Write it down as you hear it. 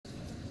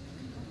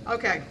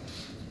Okay.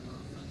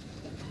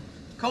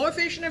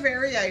 Coefficient of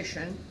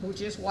variation,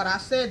 which is what I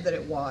said that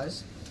it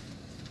was.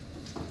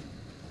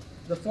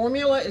 The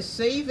formula is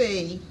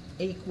CV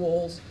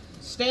equals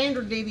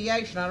standard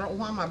deviation. I don't know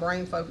why my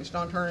brain focused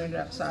on turning it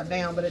upside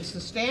down, but it's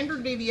the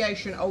standard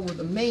deviation over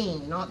the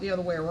mean, not the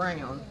other way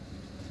around.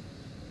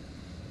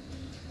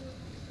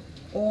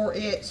 Or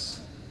it's,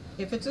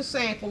 if it's a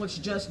sample, it's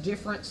just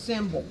different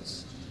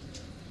symbols.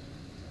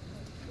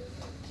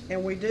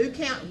 And we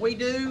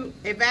do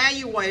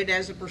evaluate it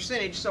as a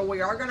percentage, so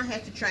we are going to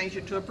have to change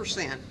it to a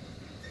percent.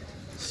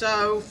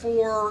 So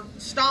for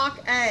stock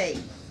A,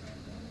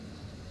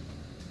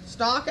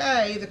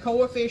 the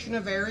coefficient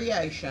of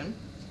variation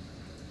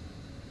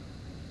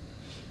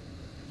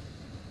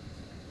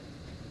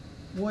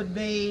would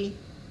be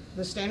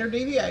the standard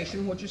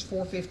deviation, which is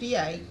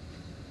 458,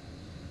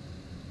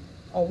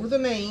 over the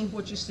mean,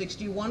 which is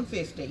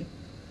 6150.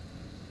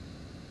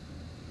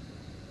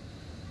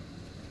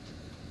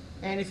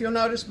 And if you'll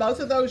notice, both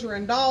of those are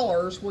in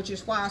dollars, which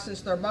is why,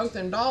 since they're both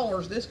in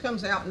dollars, this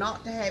comes out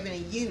not to have any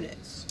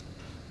units.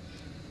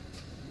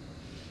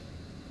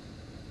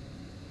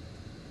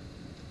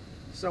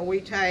 So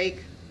we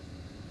take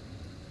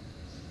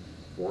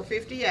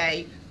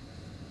 458,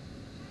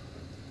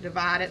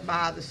 divide it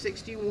by the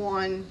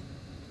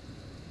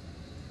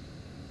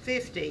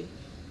 6150,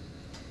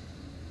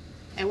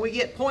 and we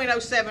get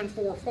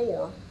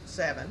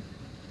 0.07447.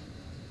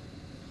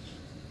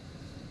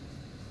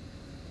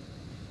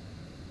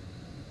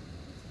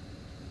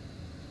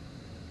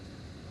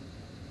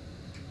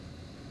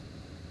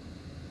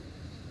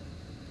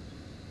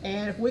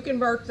 And if we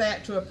convert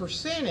that to a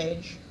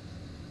percentage,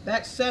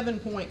 that's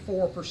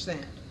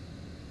 7.4%.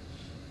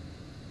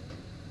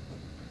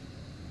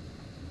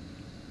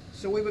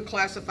 So we would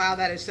classify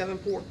that as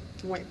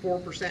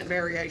 7.4%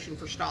 variation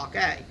for stock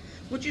A,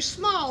 which is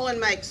small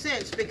and makes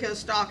sense because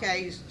stock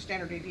A's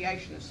standard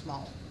deviation is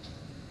small.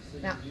 So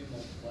now,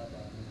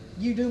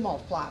 you do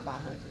multiply it by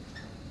 100.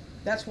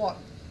 That's what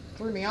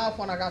threw me off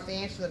when I got the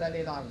answer that I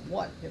did.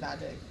 What did I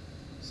do?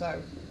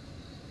 So,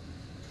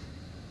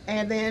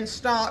 and then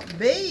stock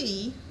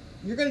B,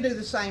 you're going to do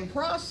the same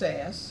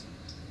process.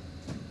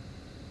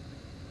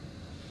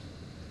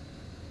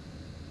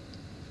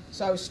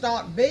 So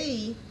stock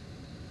B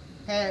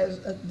has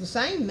the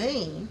same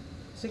mean,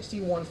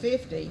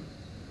 6150,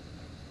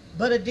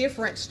 but a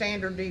different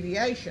standard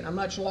deviation, a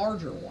much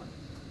larger one.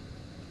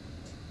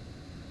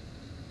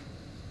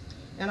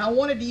 And I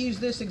wanted to use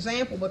this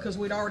example because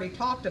we'd already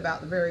talked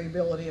about the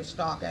variability of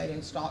stock A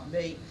and stock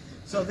B.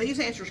 So these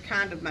answers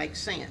kind of make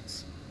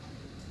sense.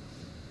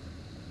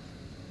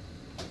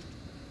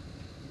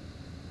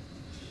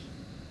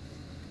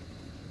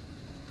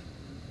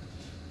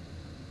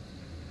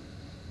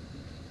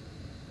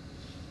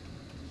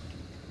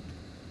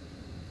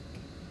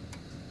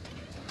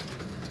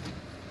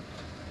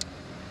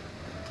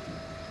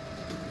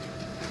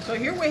 So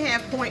here we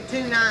have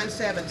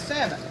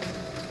 0.2977.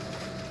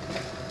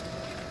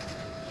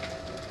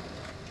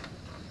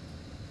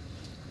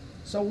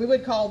 So we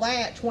would call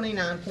that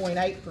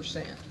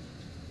 29.8%.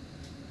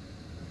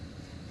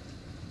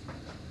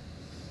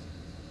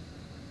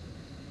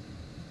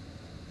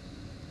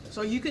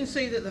 So you can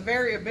see that the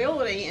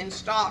variability in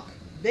stock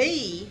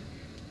B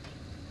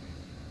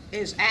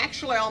is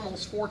actually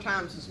almost 4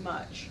 times as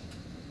much.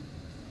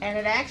 And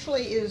it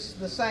actually is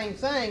the same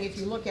thing if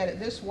you look at it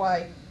this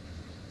way.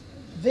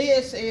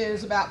 This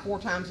is about 4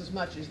 times as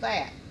much as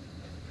that.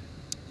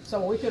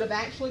 So we could have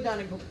actually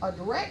done a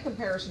direct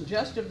comparison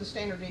just of the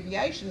standard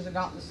deviations and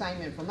gotten the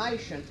same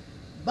information,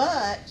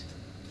 but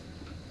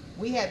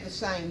we had the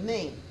same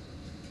mean.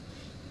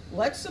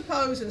 Let's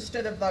suppose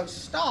instead of those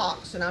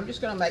stocks, and I'm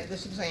just going to make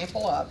this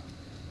example up,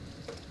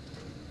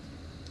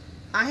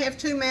 I have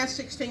 2 Math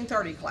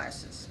 1630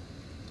 classes.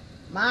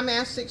 My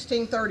Math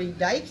 1630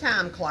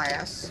 daytime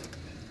class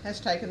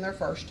has taken their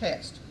first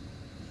test.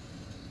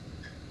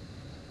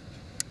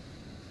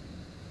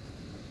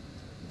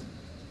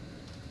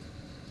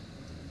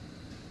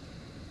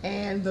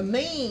 And the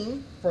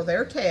mean for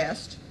their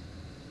test,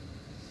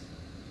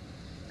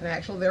 and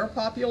actually they're a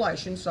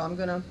population, so I'm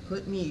going to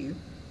put mu.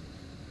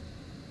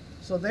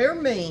 So their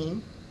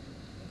mean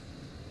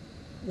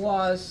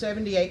was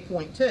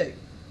 78.2.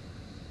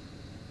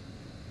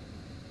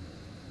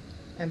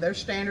 And their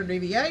standard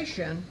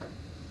deviation,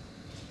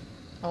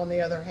 on the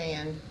other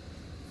hand,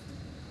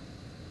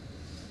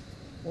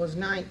 was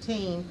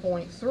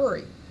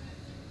 19.3.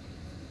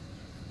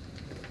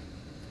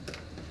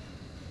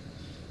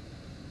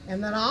 And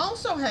then I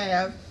also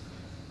have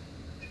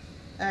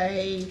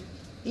an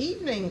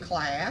evening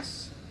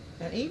class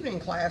of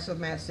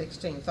Math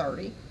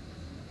 1630.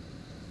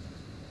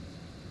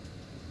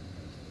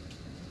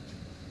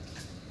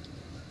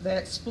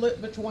 That's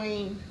split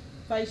between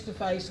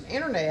face-to-face and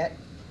internet.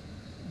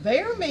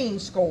 Their mean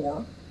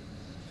score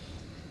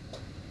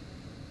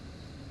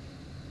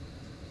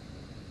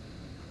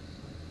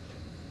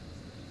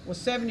was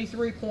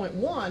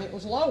 73.1. It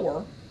was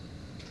lower.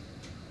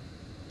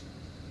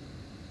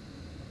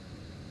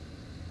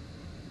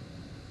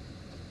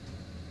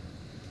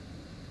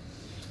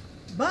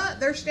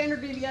 but their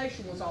standard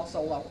deviation was also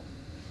lower.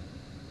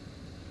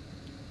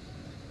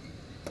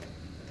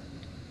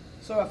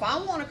 So if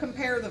I want to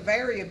compare the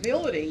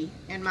variability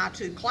in my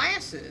two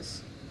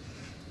classes,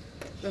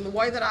 then the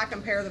way that I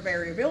compare the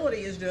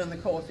variability is doing the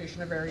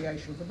coefficient of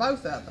variation for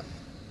both of them.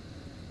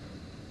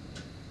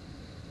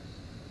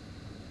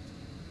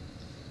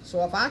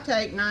 So if I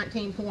take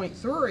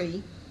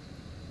 19.3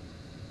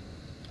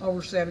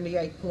 over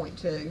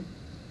 78.2,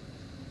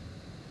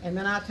 and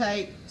then I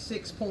take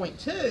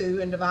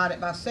 6.2 and divide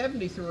it by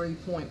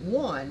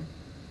 73.1,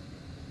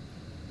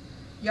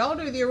 y'all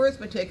do the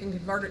arithmetic and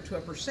convert it to a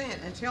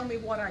percent and tell me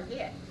what I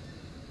get.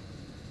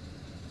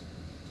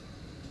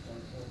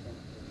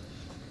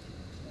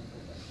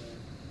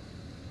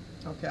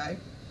 Okay.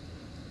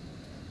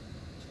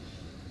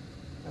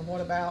 And what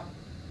about,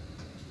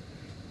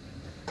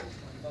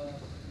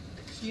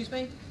 excuse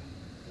me?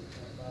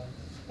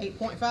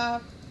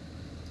 8.5?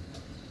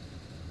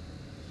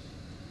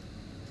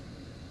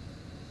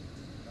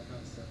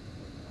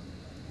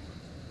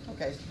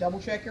 Okay, so double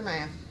check your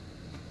math.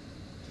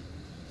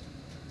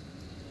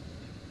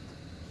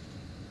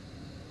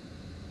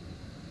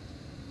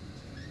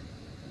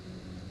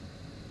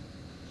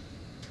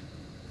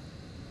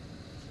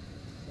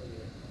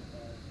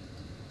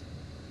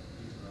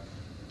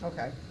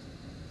 Okay.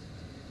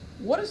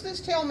 What does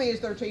this tell me as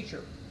their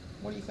teacher?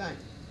 What do you think?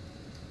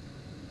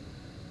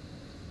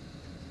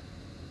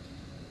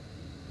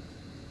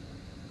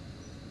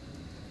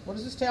 What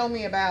does this tell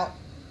me about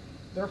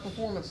their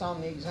performance on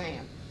the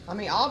exam? I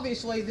mean,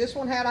 obviously, this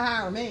one had a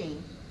higher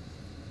mean.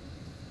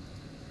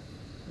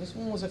 This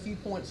one was a few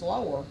points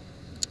lower.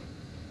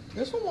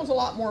 This one was a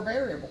lot more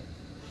variable.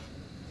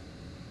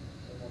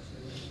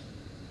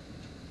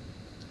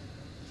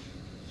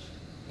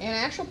 In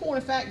actual point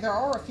of fact, there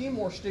are a few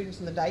more students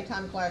in the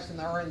daytime class than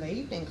there are in the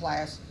evening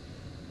class,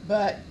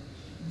 but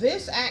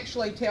this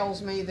actually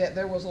tells me that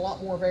there was a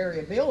lot more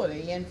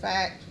variability. In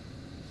fact,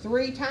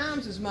 3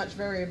 times as much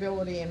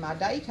variability in my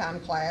daytime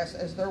class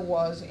as there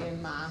was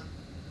in my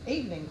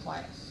evening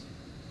class.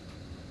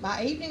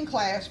 My evening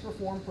class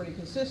performed pretty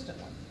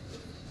consistently.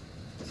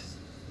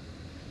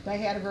 They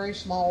had a very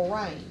small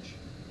range.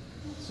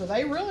 So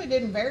they really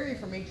didn't vary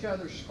from each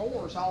other's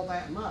scores all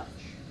that much.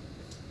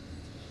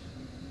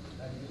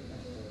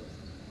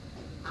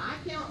 I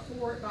account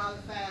for it by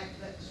the fact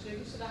that the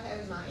students that I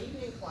have in my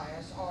evening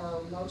class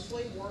are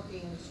mostly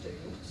working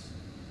students.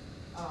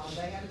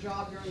 They have a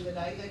job during the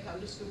day, they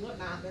come to school at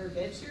night, they're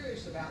dead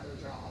serious about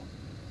their job.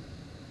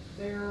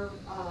 They're,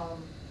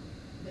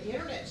 the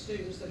internet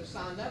students that have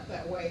signed up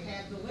that way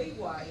have the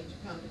leeway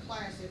to come to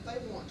class if they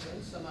want to,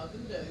 and some of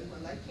them do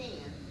when they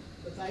can,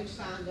 but they've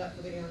signed up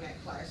for the internet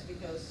class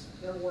because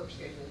their work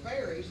schedule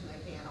varies and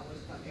they can't always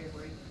come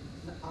every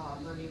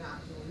Monday night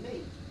till we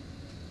meet.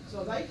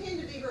 So they tend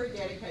to be very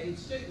dedicated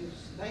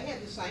students. They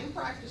had the same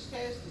practice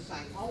tests, the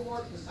same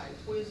homework, the same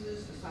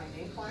quizzes, the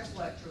same in-class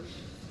lectures.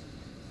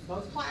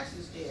 Both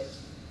classes did,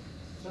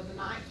 but the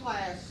night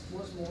class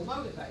was more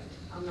motivated.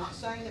 I'm not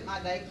saying that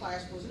my day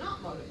class was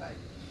not motivated,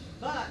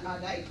 but my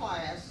day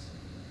class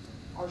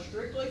are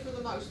strictly, for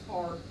the most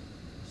part,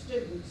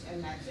 students,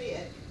 and that's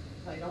it.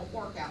 They don't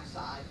work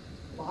outside.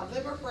 A lot of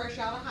them are fresh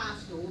out of high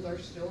school. They're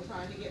still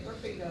trying to get their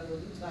feet under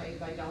them.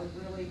 They don't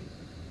really,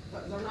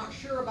 they're not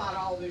sure about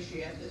all this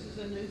yet. This is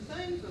a new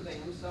thing for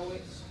them, so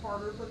it's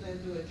harder for them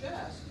to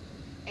adjust.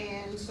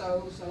 And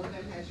so some of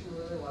them had some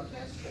really low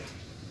test scores.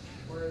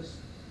 Whereas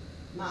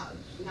my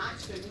night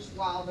students,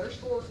 while their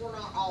scores were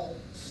not all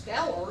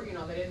stellar, you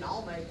know, they didn't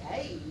all make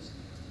A's,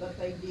 but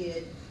they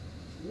did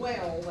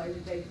well,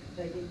 they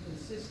did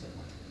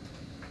consistently.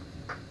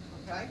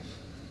 Okay?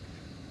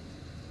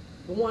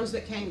 The ones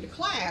that came to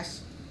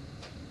class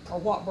are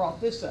what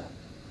brought this up.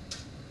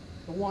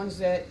 The ones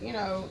that, you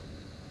know,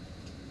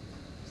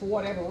 for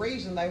whatever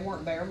reason they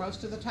weren't there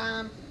most of the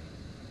time,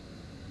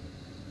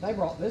 they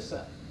brought this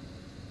up.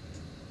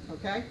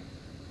 Okay?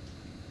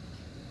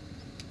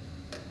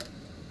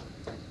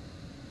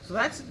 So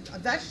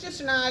that's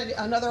just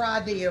another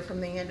idea from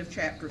the end of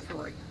chapter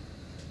 3.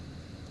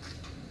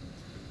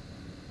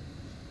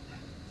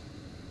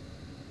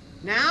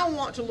 Now I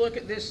want to look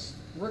at this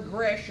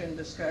regression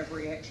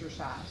discovery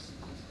exercise.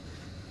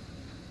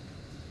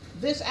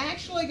 This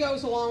actually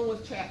goes along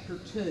with chapter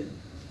 2.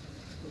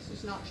 This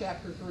is not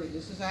chapter 3,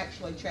 this is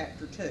actually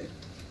chapter 2.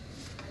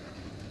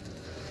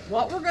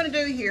 What we're going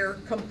to do here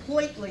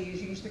completely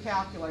is use the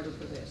calculator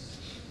for this.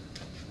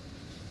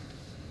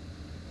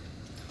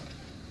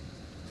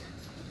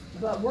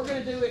 But we're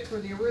going to do it for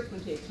the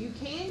arithmetic. You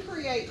can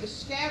create the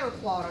scatter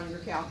plot on your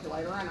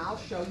calculator, and I'll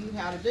show you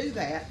how to do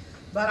that.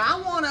 But I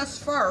want us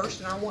first,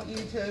 and I want you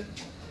to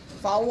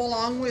follow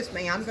along with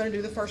me. I'm going to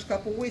do the first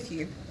couple with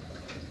you.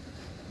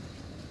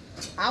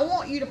 I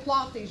want you to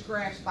plot these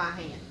graphs by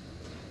hand.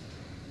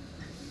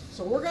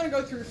 So we're going to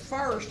go through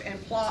first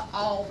and plot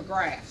all the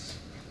graphs.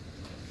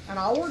 And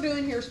all we're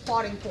doing here is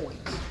plotting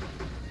points.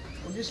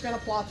 We're just going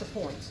to plot the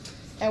points.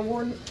 And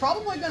we're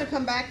probably going to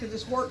come back to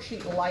this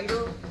worksheet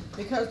later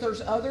because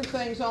there's other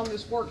things on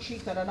this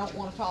worksheet that I don't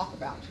want to talk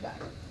about today.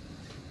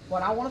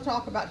 What I want to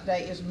talk about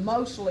today is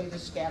mostly the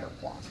scatter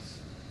plots.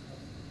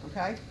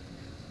 Okay?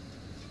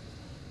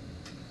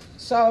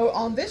 So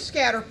on this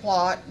scatter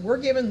plot, we're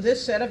given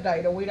this set of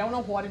data. We don't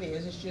know what it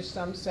is. It's just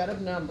some set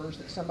of numbers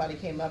that somebody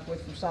came up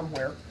with from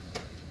somewhere.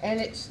 And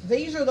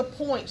these are the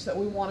points that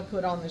we want to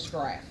put on this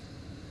graph.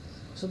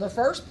 So the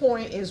first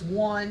point is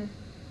 1,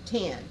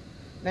 10.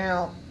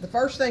 Now, the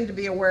first thing to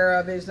be aware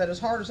of is that as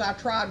hard as I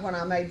tried when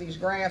I made these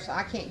graphs,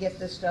 I can't get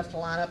this stuff to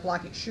line up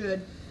like it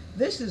should.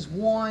 This is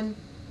 1,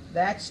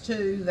 that's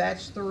 2,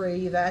 that's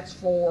 3, that's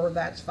 4,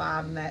 that's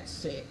 5, and that's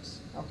 6.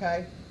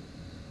 Okay?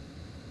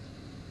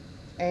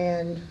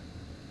 And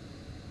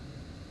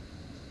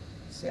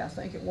see, I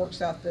think it works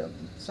out the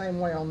same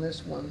way on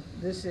this one.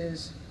 This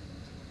is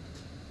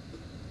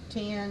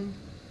 10,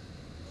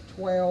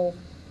 12,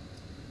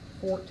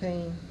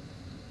 14,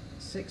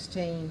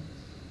 16,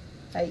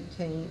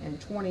 18, and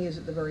 20 is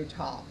at the very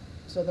top.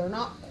 So they're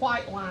not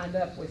quite lined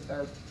up with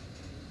their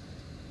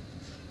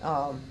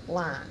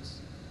lines.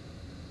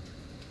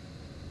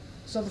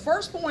 So the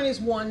first point is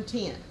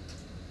 110.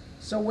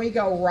 So we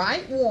go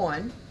right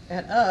 1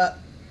 and up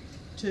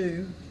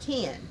to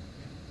 10.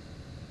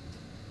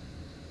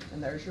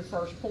 And there's your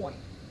first point.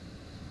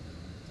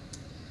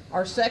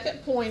 Our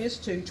second point is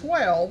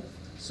 212.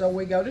 So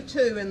we go to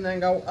 2 and then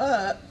go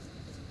up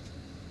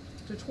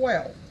to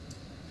 12.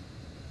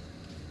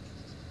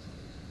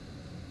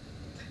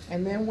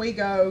 And then we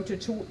go to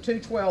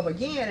 212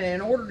 again, and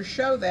in order to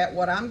show that,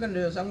 what I'm going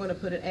to do is I'm going to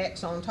put an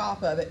X on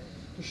top of it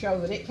to show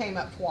that it came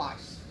up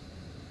twice.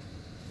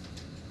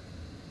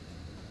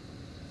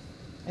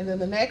 And then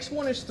the next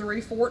one is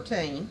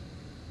 314.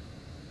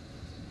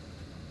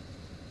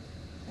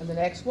 And the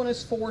next one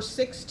is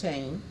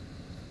 416.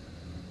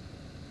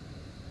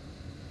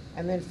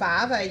 And then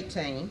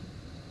 518.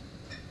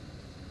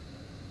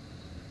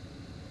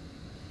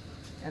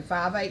 And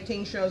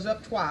 518 shows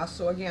up twice,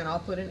 so again, I'll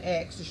put an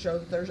X to show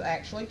that there's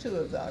actually 2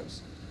 of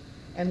those.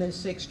 And then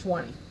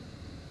 620.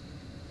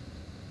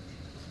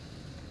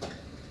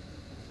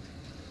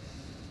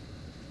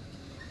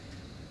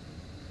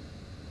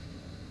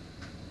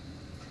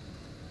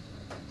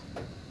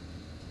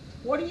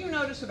 What do you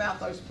notice about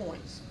those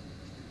points?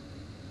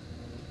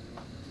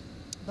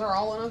 They're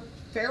all in a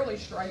fairly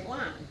straight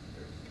line.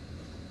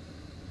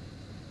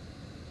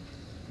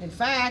 In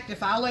fact,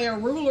 if I lay a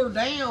ruler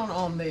down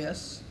on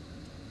this,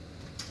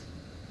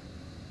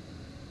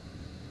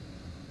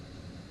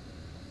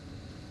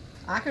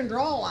 I can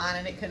draw a line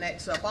and it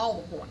connects up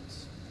all the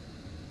points.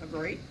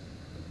 Agreed?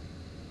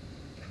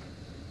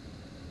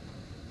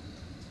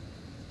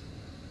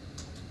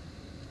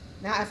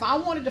 Now, if I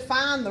wanted to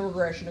find the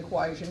regression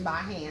equation by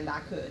hand,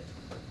 I could.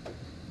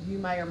 You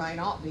may or may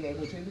not be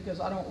able to because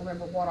I don't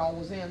remember what all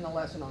was in the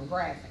lesson on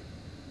graphing.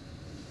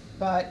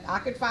 But I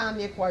could find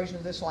the equation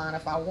of this line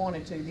if I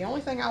wanted to. The only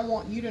thing I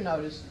want you to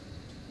notice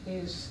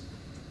is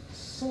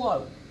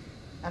slope.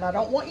 And I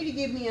don't want you to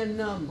give me a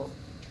number.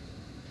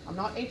 I'm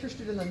not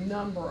interested in the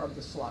number of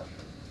the slope.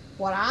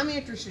 What I'm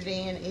interested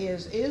in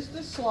is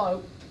the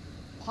slope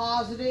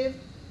positive,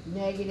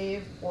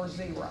 negative, or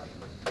 0?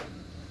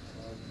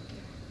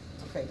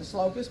 Okay, the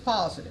slope is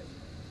positive.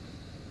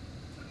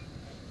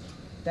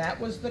 That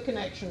was the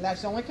connection.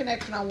 That's the only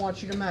connection I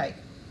want you to make.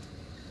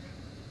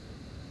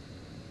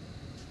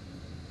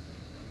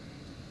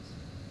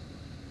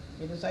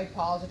 It is a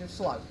positive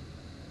slope.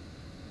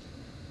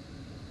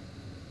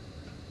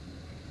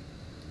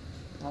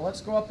 Now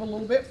let's go up a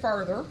little bit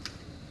further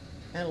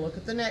and look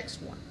at the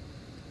next one.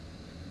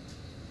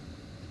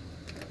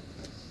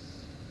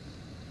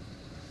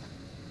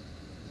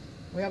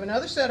 We have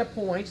another set of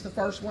points. The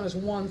first one is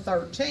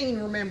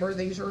 113. Remember,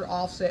 these are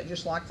offset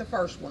just like the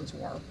first ones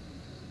were.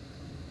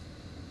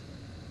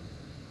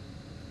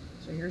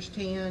 So here's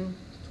 10,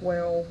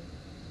 12,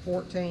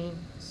 14,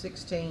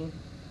 16,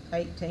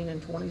 18,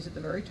 and 20 is at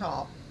the very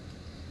top.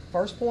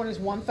 First point is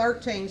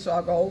 113, so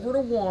I'll go over to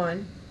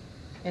 1.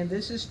 And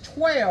this is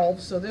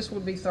 12, so this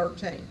would be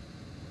 13.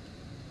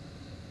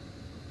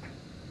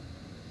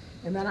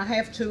 And then I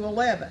have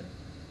 211.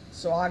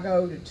 So I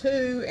go to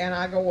 2 and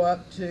I go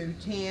up to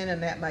 10,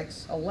 and that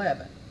makes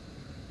 11.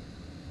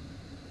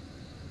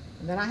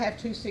 And then I have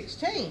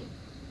 216.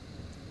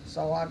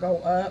 So I go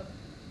up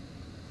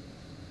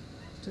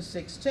to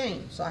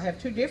 16. So I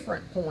have 2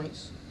 different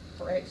points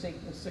for x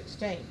equals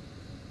 16.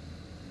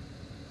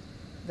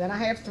 Then I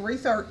have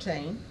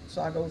 313.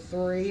 So I go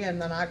 3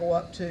 and then I go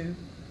up to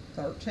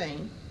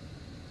 13,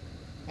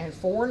 and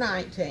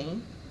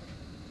 419,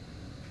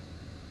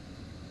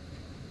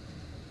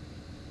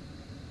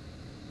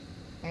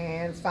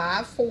 and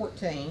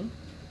 514,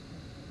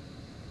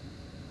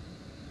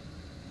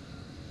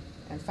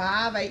 and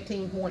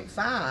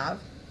 518.5.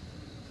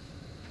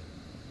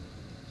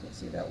 Let's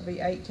see, that would be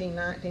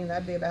 1819.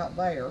 That'd be about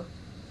there,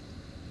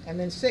 and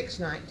then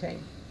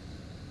 619.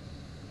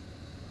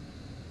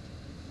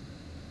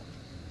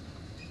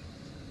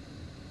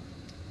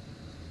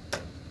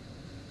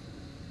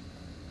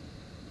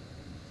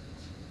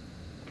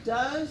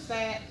 Does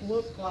that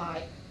look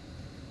like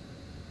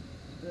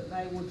that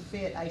they would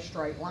fit a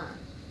straight line?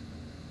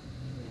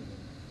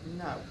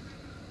 No.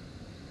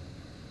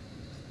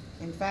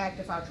 In fact,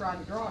 if I tried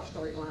to draw a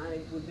straight line,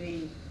 it would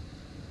be,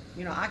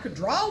 you know, I could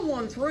draw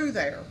one through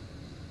there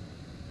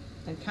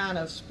and kind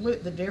of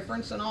split the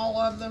difference in all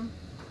of them,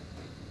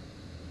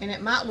 and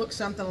it might look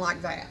something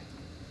like that.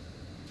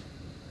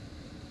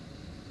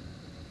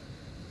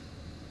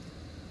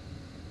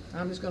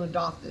 I'm just going to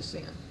dot this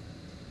in.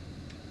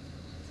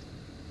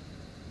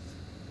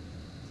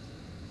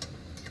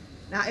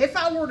 Now, if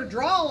I were to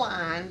draw a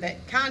line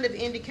that kind of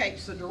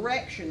indicates the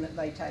direction that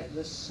they take,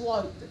 the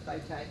slope that they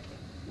take,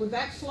 would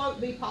that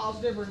slope be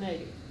positive or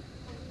negative?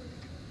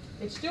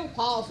 It's still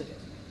positive.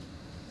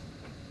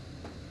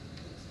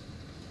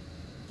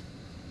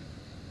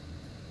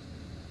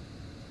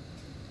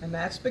 And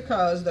that's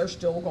because they're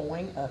still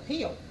going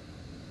uphill.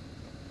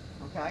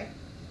 Okay?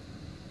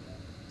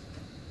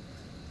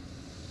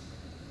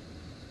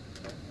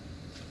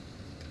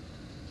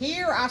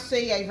 Here I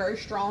see a very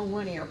strong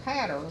linear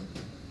pattern.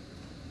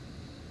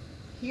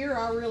 Here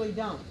I really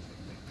don't.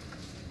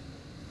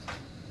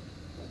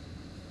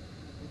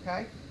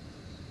 Okay?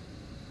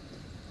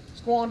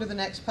 Let's go on to the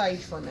next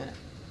page for a minute.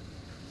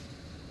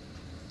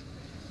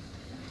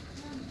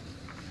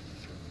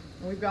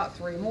 We've got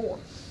 3 more.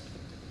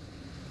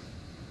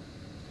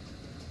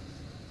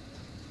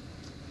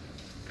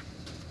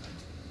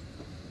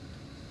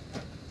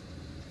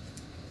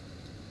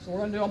 So we're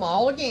going to do them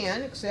all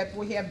again, except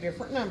we have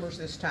different numbers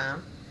this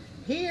time.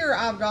 Here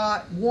I've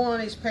got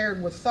 1 is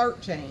paired with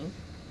 13.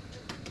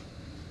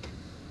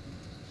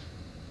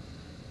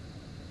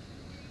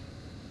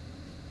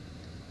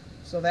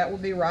 So that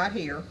would be right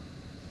here.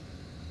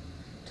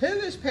 2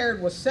 is paired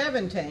with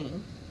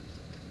 17.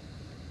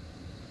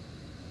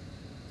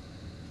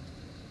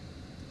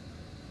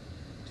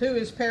 2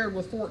 is paired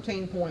with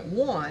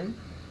 14.1.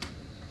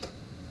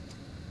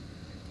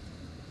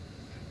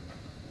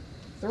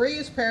 3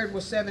 is paired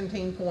with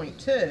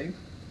 17.2.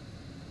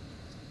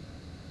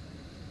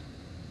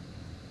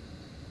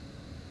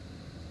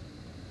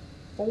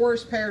 4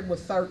 is paired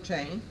with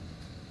 13.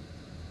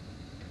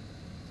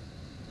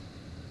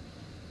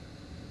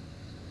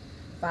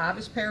 5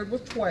 is paired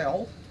with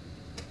 12.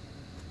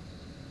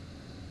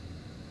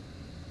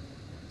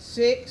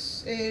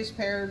 6 is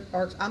paired,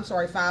 or I'm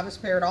sorry, 5 is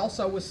paired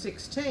also with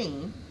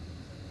 16.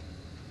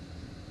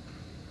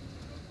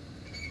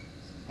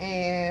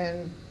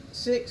 And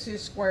 6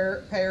 is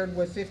paired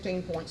with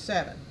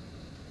 15.7.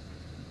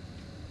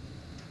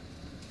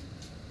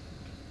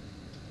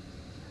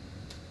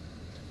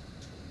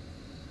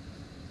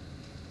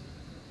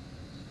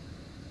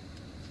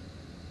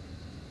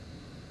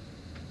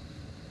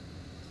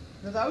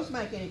 Do those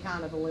make any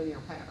kind of a linear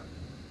pattern?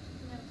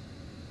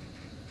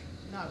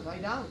 No. No,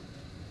 they don't.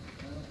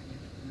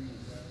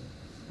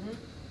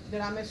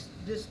 Did I miss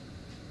this?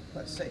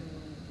 Let's see.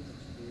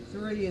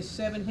 3 is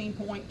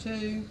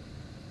 17.2.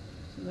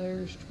 So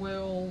there's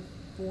 12,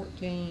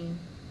 14,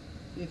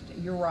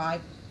 15. You're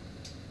right.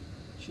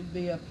 Should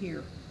be up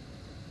here.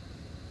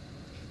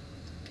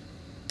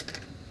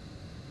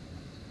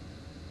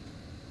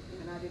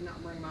 And I did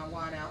not bring my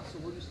white out, so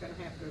we're just going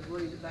to have to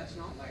agree that that's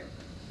not there.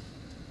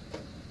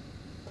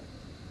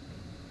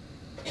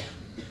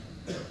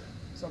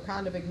 So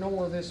kind of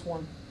ignore this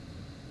one.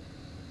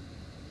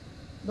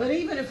 But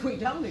even if we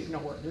don't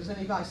ignore it, does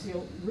anybody see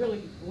a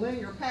really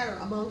linear pattern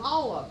among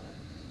all of them?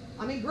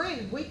 I mean,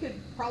 granted, we could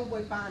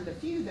probably find a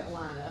few that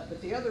line up,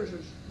 but the others,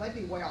 they'd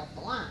be way off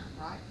the line,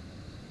 right?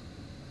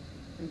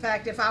 In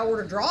fact, if I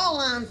were to draw a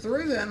line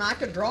through them, I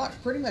could draw it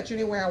pretty much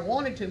anywhere I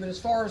wanted to, but as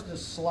far as the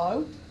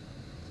slope,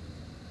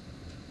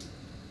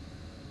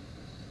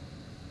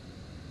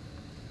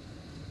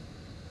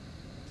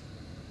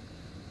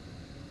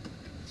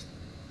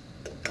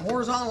 a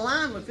horizontal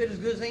line would fit as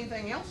good as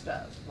anything else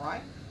does,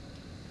 right?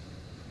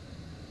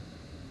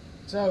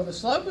 So the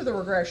slope of the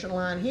regression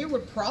line here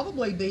would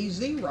probably be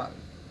 0.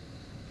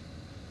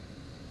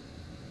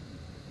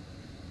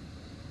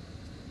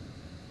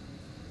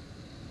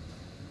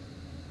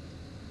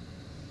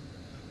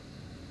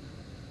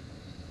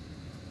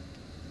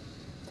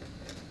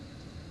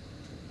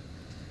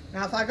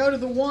 Now if I go to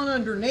the one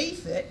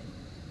underneath it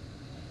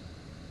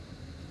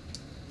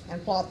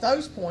and plot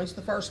those points,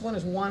 the first one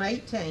is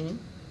 118,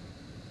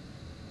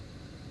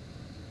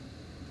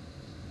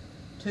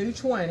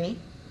 220,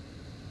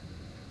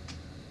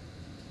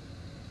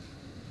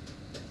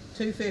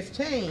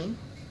 215,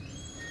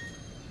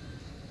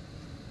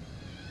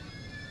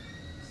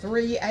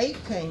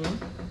 318,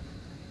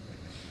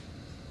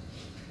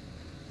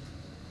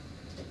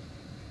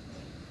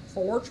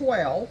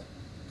 412,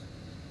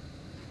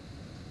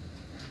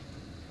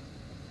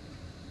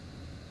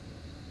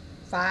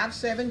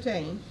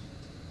 517,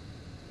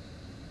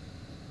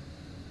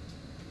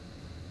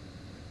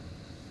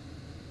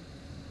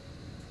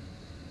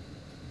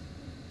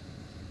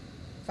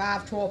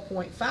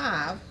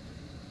 512.5,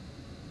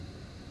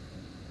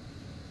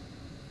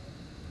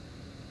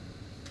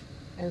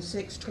 and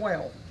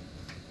 612.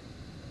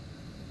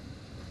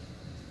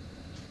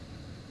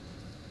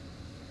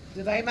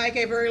 Do they make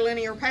a very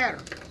linear pattern?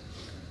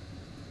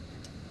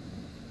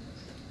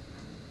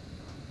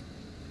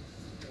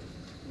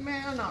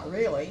 Well, not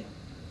really.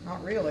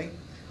 Not really.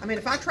 I mean,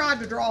 if I tried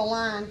to draw a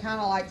line kind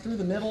of like through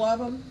the middle of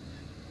them,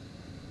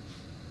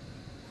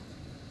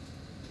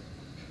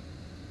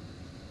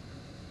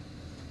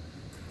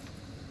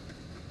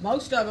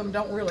 most of them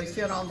don't really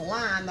fit on the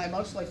line. They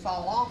mostly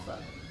fall off of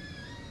it.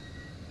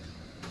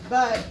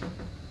 But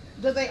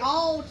do they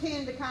all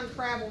tend to kind of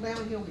travel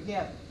downhill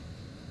together?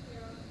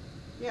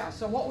 Yeah,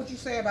 so what would you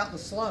say about the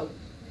slope?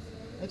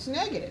 It's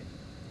negative.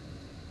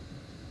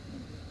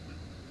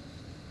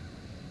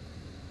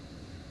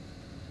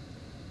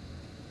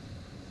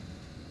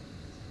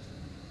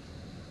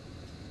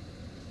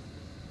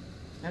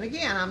 And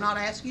again, I'm not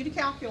asking you to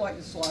calculate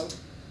the slope.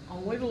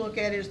 All we look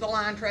at is the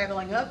line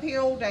traveling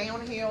uphill,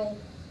 downhill,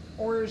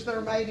 or is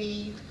there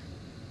maybe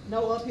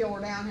no uphill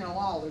or downhill at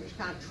all? They're just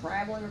kind of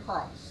traveling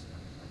across.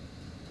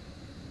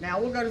 Now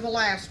we'll go to the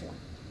last one.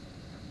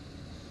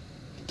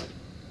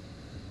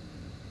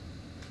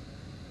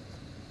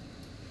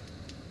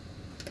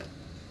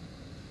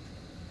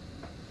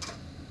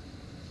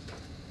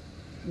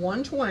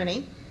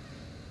 $120,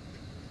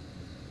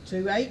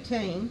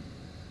 $218,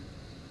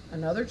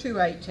 another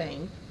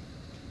 $218,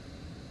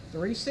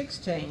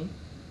 $316,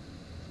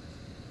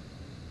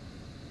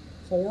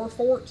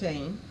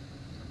 $414,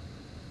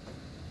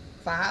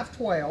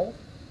 $512,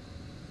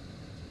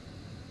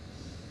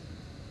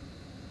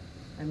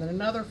 and then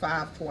another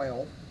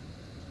 $512,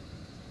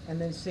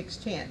 and then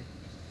 $610.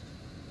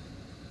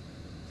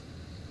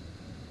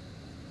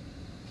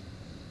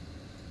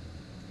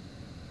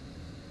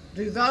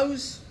 Do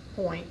those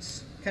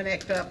points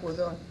connect up with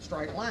a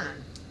straight line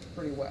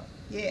pretty well?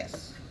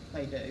 Yes,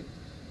 they do.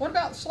 What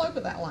about the slope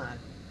of that line?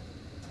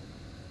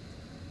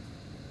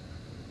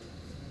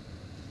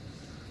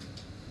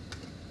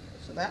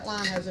 So that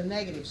line has a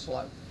negative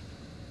slope.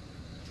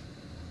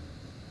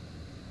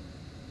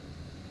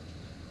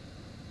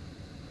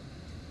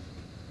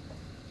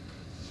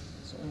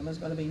 So M is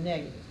going to be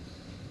negative.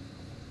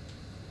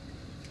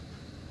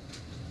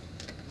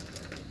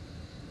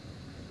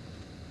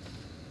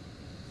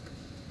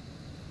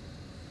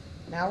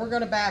 Now we're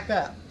going to back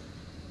up.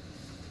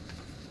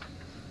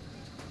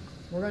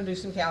 We're going to do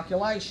some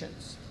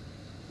calculations.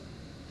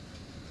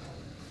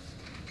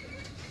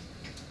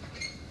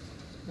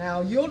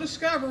 Now you'll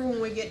discover when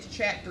we get to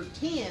chapter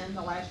 10,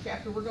 the last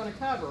chapter we're going to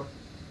cover,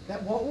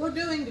 that what we're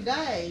doing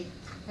today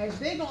has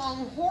big,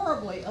 long,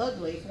 horribly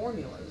ugly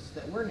formulas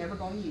that we're never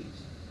going to use.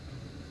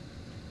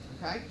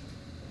 Okay?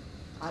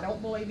 I don't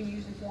believe in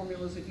using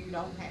formulas if you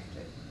don't have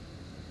to.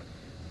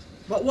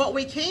 But what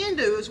we can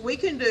do is we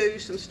can do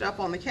some stuff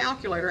on the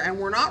calculator, and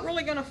we're not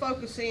really going to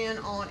focus in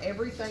on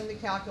everything the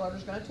calculator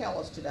is going to tell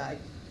us today.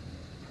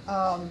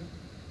 I'm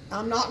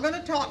not going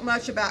to talk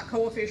much about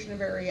coefficient of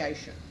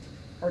variation,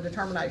 or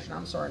determination.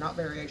 I'm sorry, not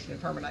variation,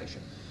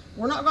 determination.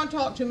 We're not going to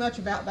talk too much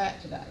about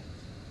that today.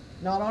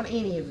 Not on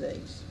any of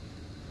these.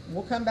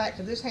 We'll come back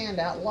to this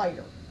handout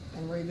later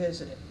and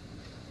revisit it.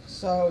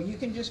 So you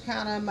can just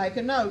kind of make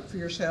a note for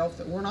yourself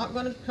that we're not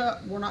going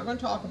to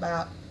talk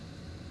about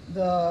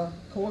the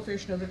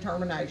coefficient of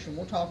determination.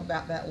 We'll talk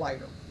about that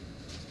later.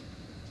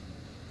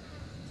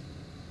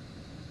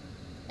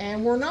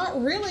 And we're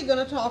not really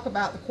going to talk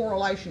about the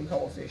correlation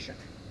coefficient,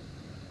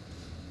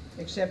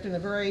 except in a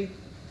very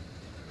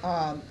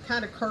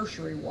kind of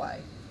cursory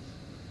way.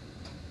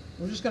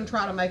 We're just going to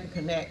try to make a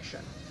connection.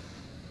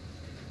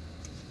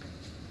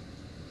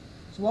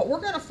 So what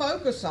we're going to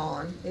focus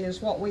on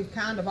is what we've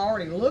kind of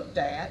already looked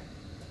at,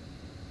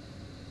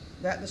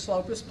 that the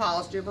slope is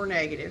positive or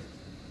negative.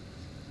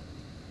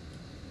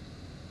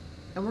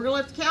 And we're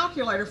going to let the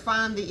calculator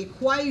find the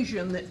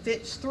equation that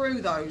fits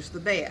through those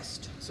the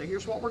best. So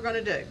here's what we're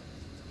going to do.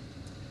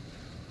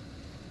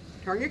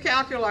 Turn your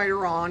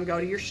calculator on, go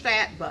to your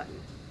stat button.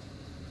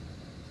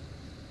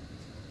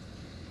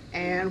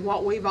 And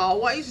what we've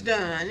always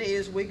done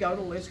is we go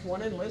to list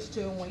 1 and list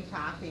 2 and we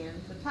type in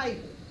the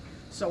table.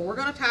 So we're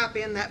going to type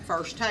in that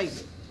first table.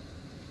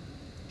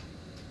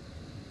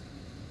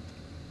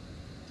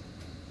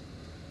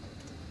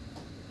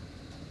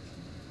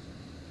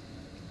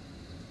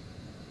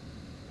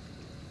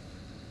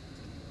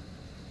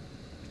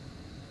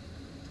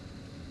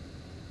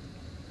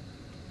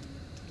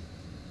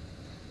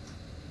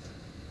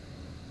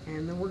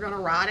 And then we're going to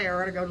right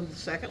arrow to go to the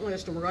second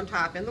list, and we're going to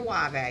type in the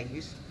Y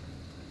values.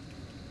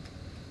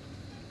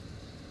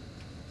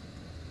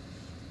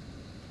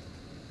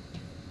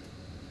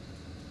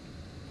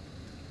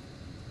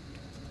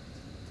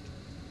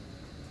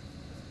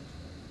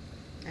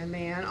 And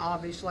then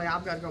obviously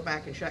I've got to go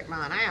back and check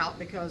mine out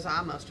because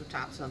I must have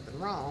typed something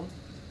wrong.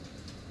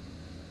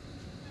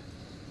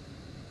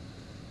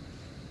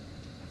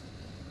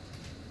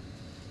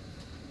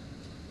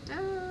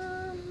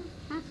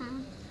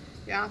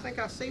 Yeah, I think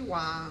I see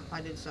why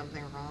I did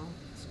something wrong.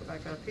 Let's go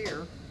back up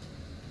here.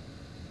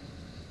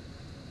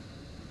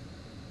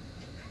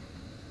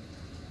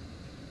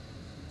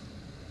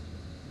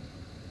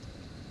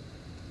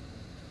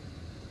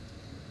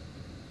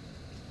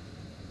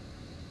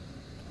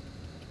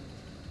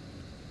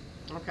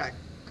 Okay.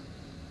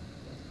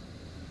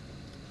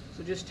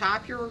 So just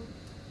type your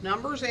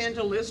numbers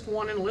into list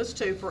 1 and list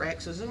 2 for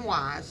X's and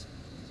Y's.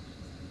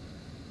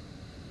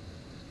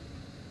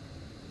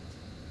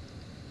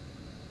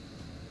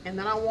 And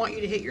then I want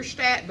you to hit your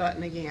stat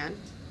button again.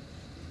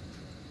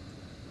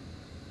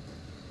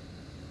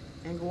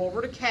 And go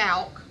over to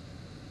calc.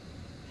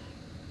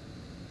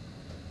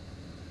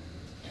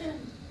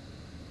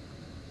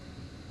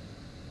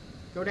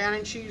 Go down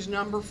and choose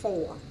number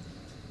 4.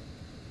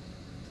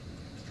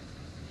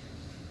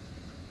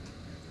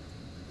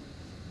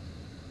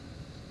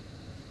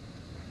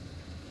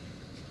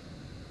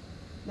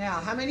 Now,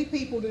 how many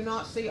people do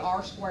not see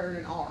r squared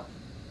and r?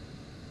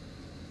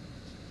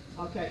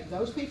 Okay,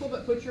 those people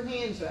that put your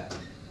hands up,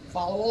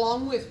 follow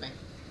along with me.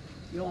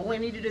 You'll only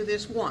need to do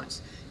this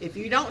once. If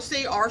you don't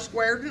see r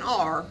squared and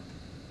r,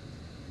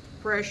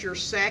 press your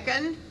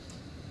second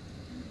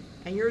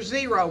and your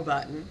 0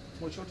 button,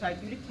 which will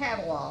take you to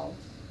catalog.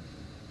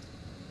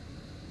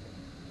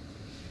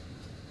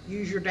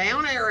 Use your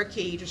down arrow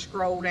key to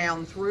scroll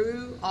down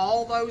through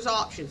all those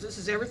options. This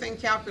is everything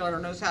calculator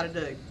knows how to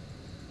do.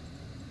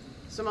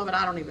 Some of it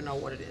I don't even know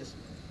what it is.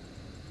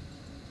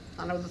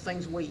 I know the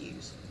things we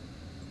use.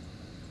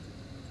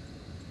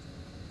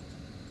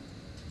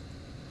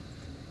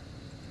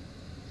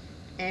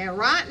 And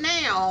right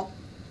now,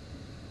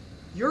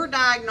 your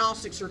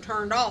diagnostics are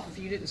turned off if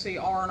you didn't see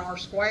r and r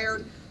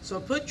squared. So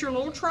put your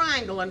little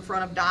triangle in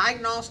front of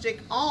diagnostic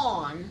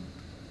on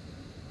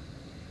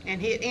and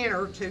hit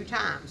enter 2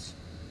 times.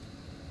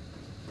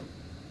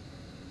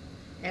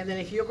 And then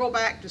if you'll go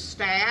back to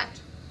stat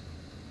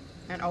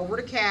and over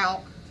to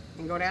calc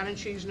and go down and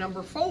choose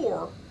number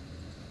 4,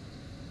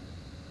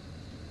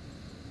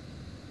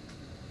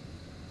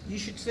 you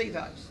should see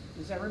those.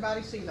 Does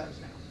everybody see those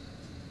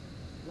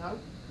now? No?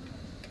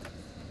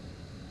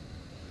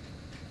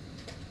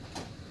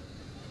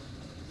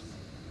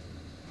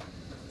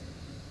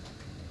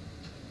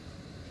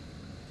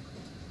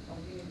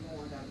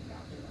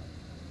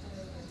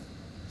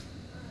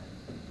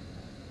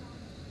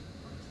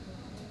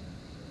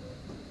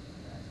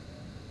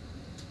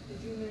 Did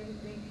you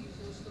need to use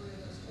those 3 of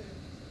those too?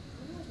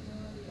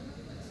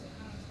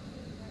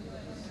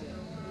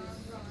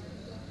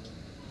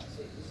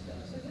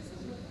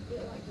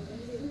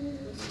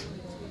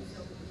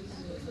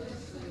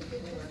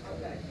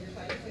 Okay, here's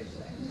how you fix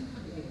that.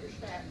 You hit your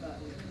stat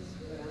button,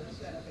 go down to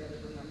setup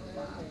editor number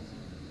 5.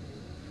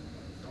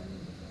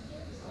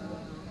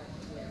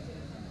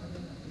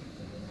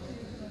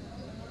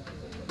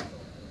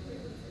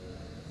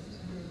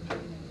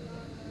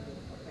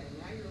 Okay,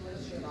 now your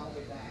list should all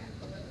be back.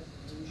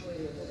 Usually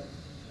it will.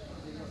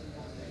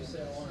 You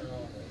say on or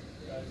off?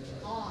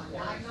 On.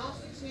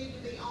 Diagnostics need to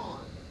be on.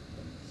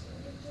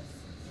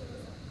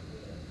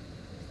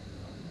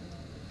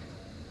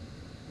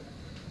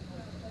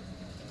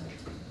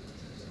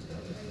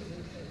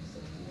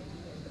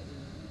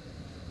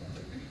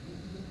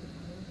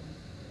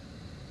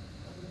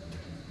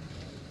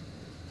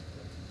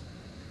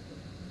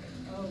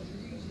 Oh,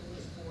 you're using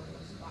this for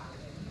this 5.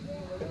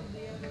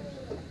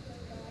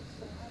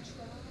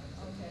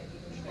 Okay, you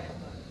can stat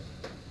button.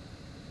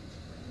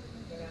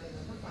 Go down to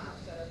number 5,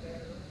 set up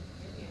editor,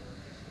 hit enter.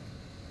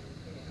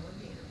 Hit enter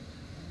again.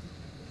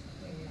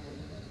 And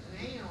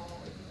now,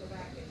 if you go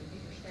back and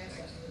hit your stat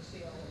button, you'll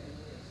see all of the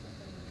list.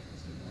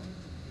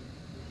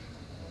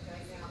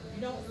 Okay, now, you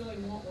don't really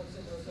want what's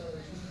in those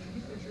others.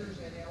 You put yours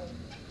in L,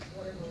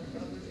 whatever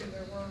other 2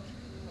 there were.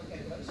 Okay,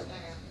 go to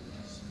stat.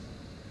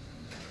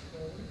 Go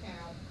over to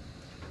calc.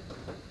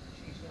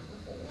 Choose number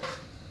 4.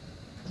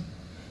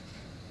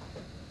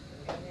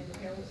 And then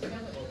tell it to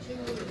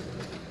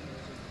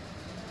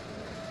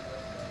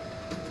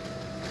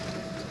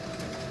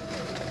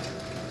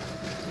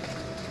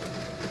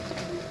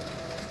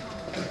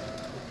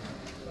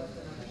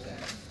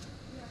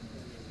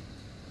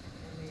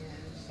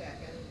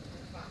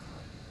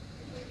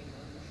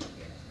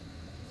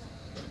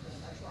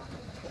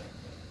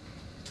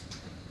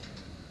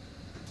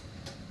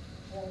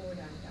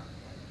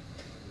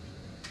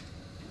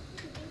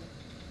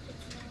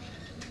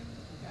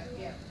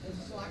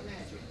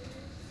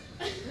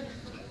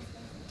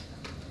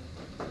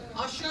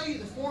I'll show you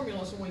the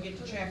formulas when we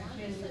get to chapter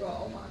 10 and you go,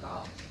 oh my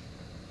gosh.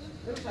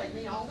 It'll take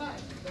me all day,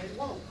 but it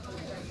won't. It'll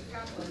take you a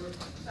couple of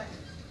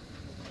seconds.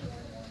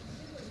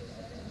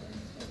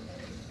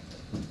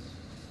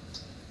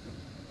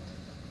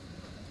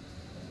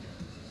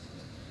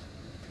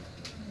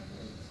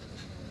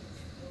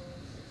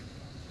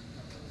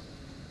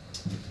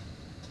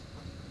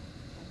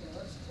 Okay,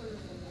 let's clear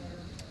from there.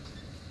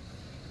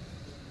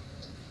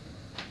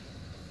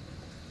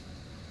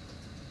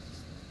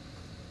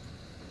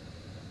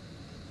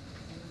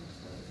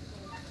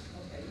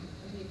 Okay,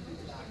 we need to do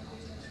the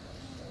diagnostics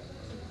first.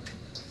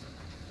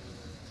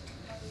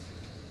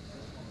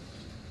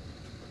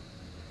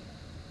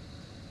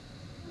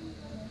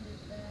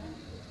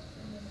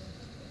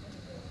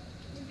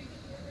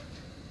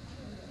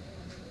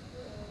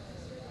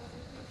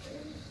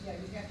 Yeah,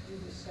 you have to do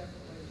this separately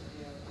from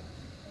the other.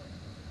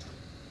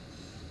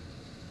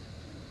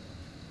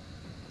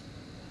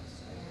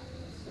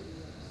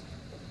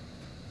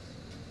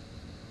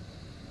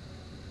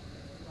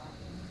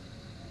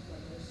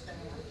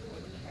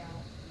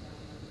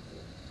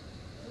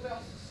 Who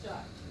else is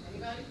stuck?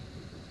 Anybody?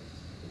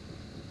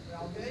 We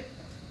All good?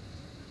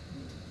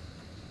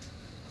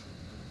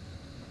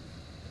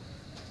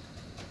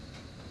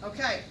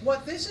 Okay,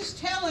 what this is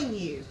telling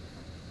you,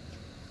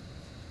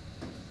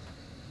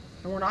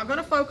 and we're not going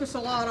to focus a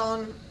lot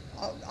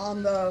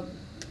on the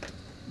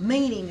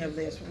meaning of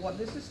this, what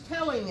this is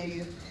telling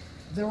you,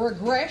 the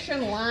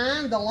regression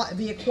line,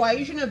 the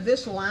equation of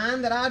this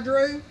line that I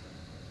drew,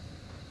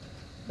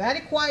 that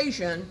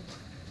equation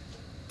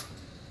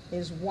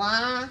is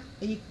y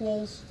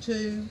equals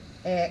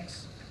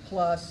 2x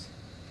plus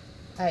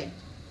 8.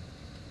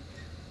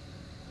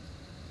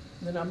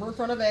 The number in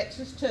front of x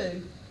is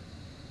 2.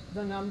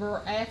 The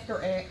number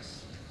after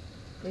x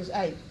is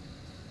 8.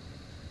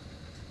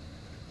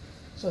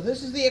 So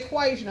this is the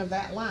equation of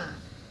that line.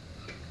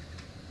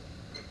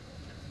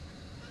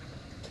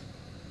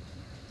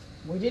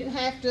 We didn't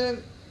have to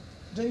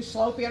do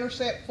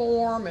slope-intercept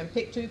form and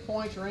pick 2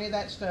 points or any of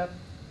that stuff.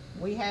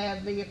 We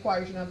have the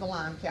equation of the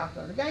line.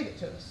 Calculator gave it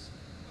to us.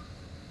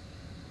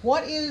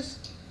 What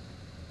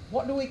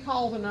do we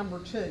call the number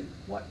 2?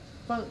 What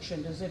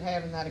function does it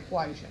have in that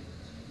equation?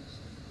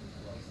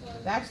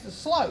 That's the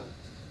slope.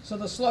 So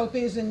the slope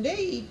is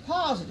indeed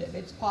positive.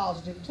 It's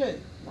positive 2,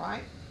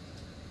 right?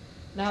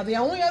 Now the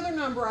only other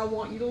number I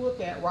want you to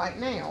look at right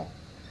now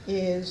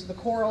is the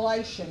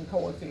correlation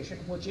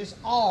coefficient, which is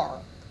R.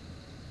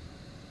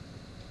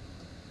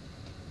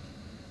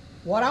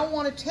 What I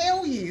want to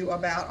tell you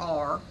about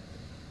R,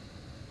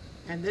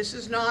 and this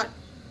is not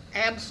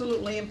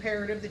absolutely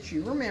imperative that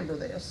you remember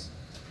this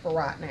for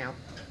right now,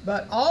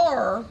 but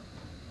R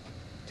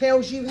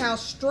tells you how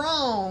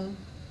strong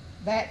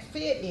that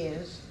fit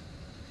is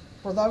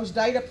for those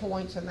data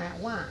points in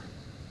that line.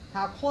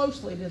 How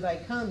closely do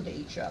they come to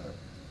each other?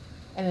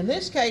 And in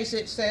this case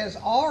it says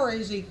R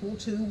is equal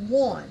to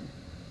 1.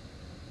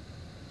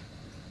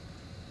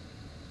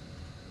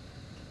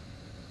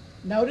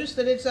 Notice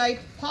that it's a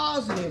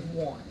positive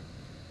 1. Are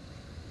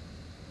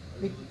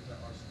you looking at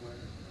R squared?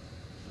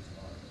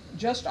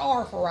 Just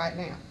R for right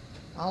now.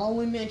 I'll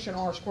only mention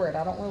R squared.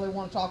 I don't really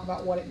want to talk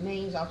about what it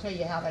means. I'll tell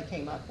you how they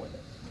came up with it.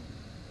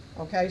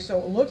 Okay,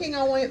 so looking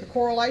only at the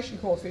correlation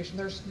coefficient,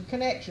 there's some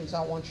connections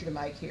I want you to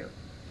make here.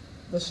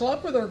 The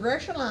slope of the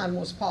regression line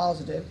was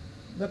positive.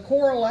 The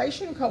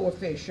correlation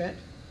coefficient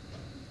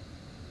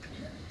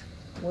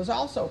was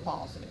also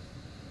positive.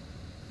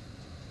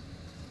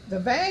 The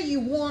value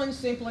 1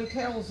 simply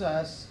tells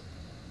us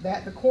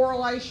that the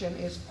correlation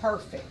is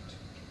perfect.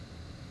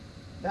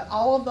 That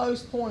all of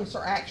those points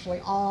are actually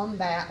on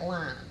that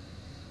line.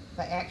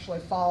 They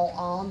actually fall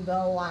on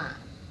the line.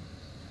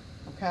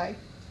 Okay?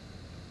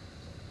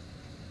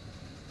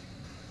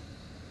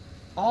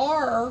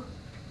 R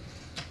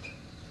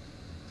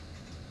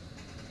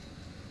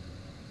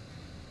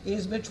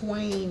is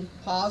between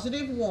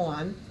positive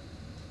 1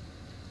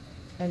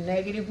 and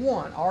negative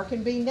 1. R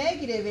can be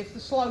negative if the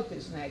slope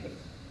is negative.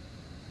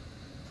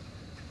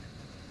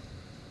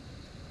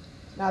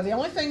 Now the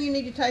only thing you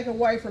need to take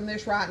away from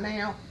this right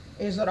now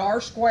is that R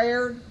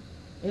squared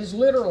is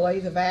literally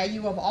the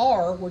value of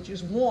R, which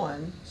is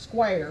 1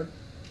 squared,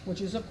 which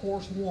is of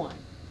course 1.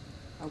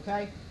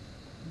 Okay?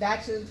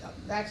 That's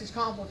as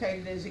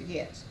complicated as it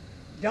gets.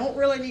 Don't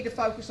really need to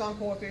focus on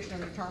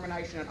coefficient of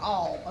determination at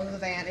all, other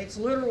than it's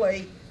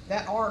literally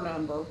that R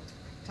number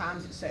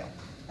times itself.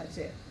 That's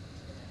it.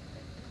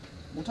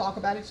 We'll talk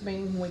about its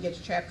meaning when we get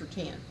to chapter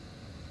 10.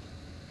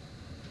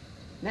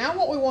 Now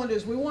what we want to do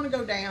is we want to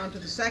go down to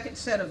the second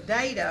set of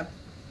data,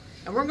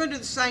 and we're going to do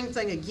the same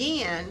thing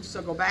again.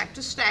 So go back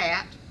to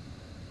stat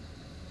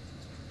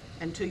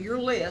and to your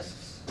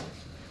lists.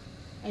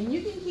 And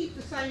you can keep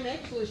the same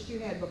X list you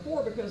had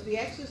before because the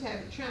X's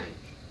haven't changed.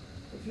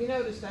 If you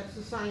notice, that's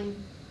the same,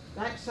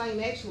 that same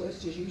X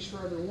list is used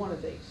for every one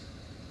of these.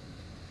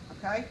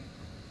 Okay?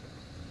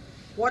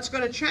 What's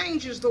going to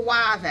change is the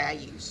Y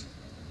values.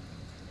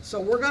 So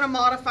we're going to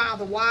modify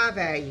the Y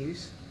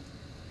values.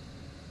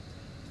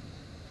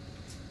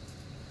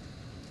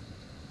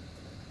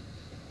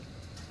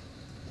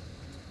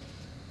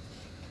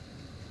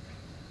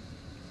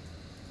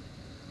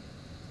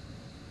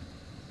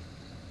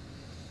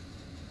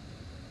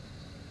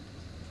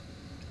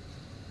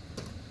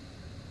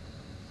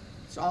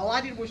 So all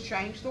I did was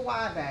change the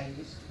Y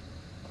values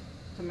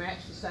to match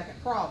the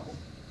second problem.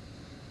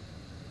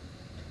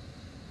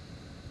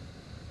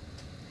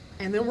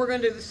 And then we're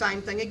going to do the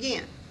same thing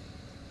again.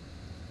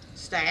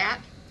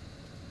 Stat,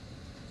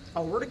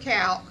 over to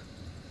Calc,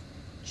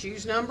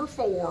 choose number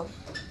 4.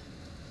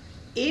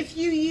 If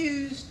you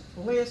used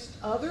list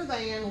other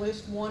than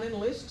list 1 and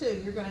list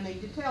 2, you're going to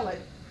need to tell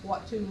it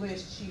what 2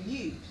 lists you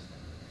used.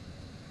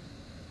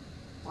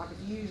 Like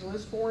if you use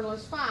list 4 and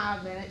list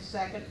 5, then it's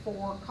second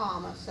 4,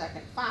 comma,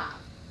 second 5.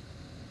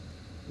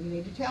 You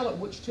need to tell it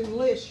which 2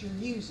 lists you're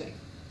using,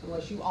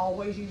 unless you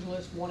always use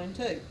list 1 and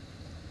 2.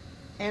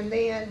 And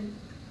then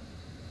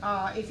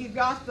if you've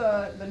got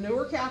the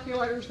newer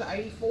calculators, the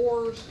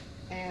 84s,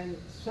 and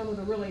some of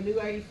the really new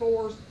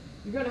 84s,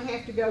 you're going to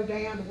have to go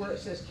down to where it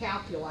says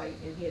calculate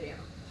and hit enter.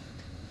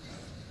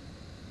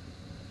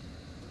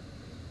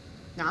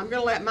 Now I'm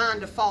going to let mine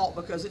default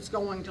because it's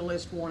going to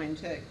list 1 and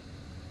 2.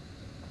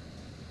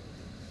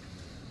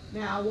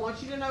 Now I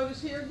want you to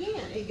notice here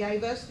again, it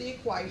gave us the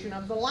equation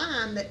of the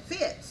line that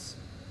fits.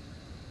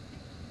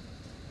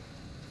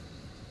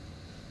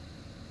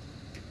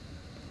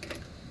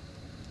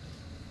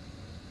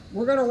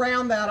 We're going to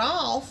round that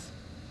off.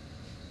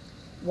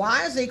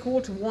 Y is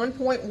equal to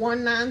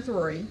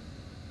 1.193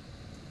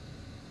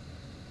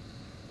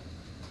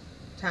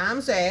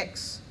 times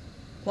x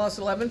plus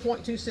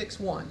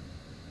 11.261.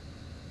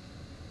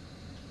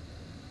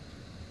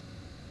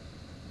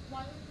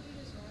 Why wouldn't we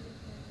just round it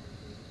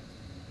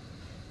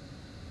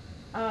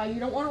to 1.2? You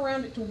don't want to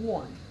round it to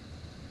 1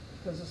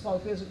 because the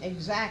slope isn't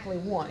exactly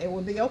 1. It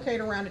would be okay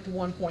to round it to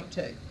 1.2.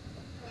 Okay.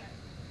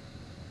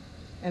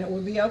 And it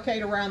would be okay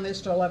to round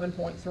this to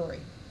 11.3.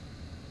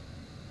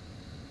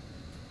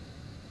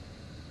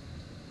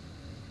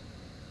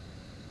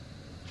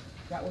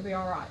 That would be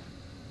all right.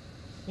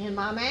 In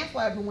my math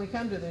lab, when we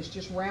come to this,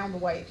 just round the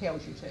way it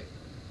tells you to. Okay.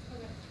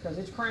 Because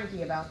it's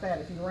cranky about that.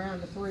 If you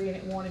round to 3 and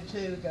it wanted 2,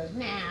 it goes,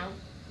 no,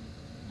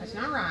 that's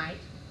not right.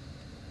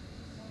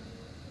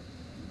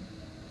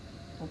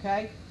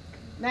 Okay?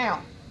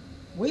 Now,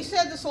 we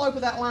said the slope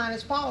of that line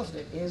is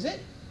positive. Is it?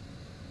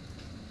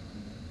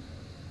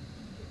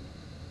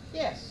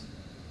 Yes.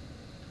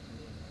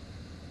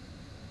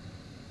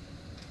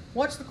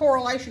 What's the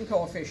correlation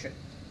coefficient?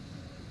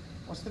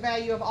 What's the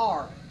value of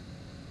R?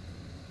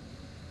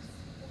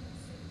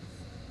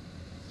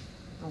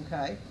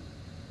 Okay.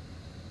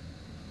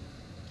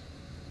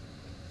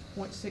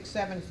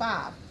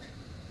 0.675.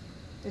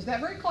 Is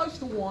that very close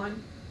to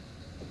 1?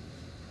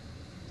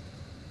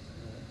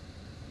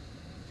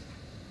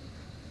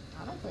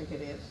 I don't think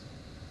it is.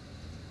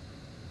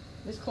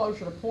 It's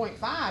closer to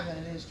 0.5 than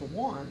it is to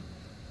 1.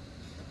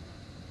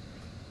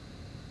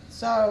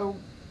 So,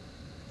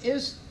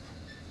 is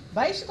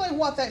basically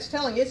what that's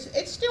telling,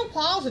 it's still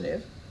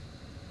positive.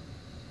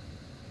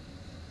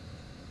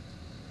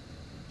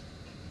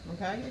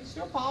 Okay, it's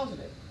still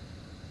positive.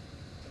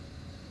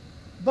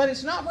 But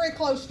it's not very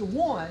close to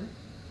 1.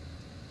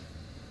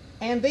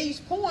 And these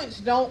points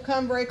don't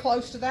come very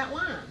close to that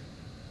line.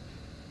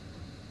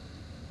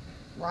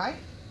 Right?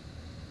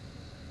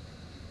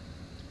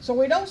 So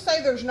we don't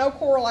say there's no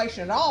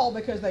correlation at all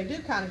because they do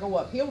kind of go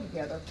uphill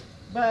together,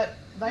 but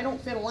they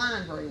don't fit a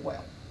line very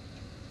well.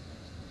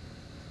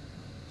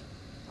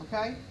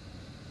 Okay?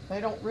 They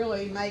don't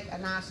really make a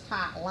nice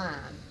tight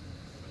line.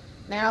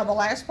 Now the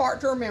last part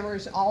to remember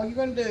is all you're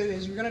going to do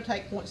is you're going to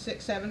take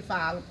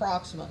 0.675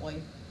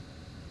 approximately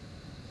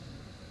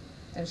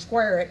and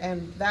square it,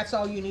 and that's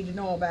all you need to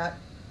know about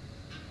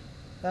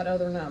that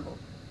other number.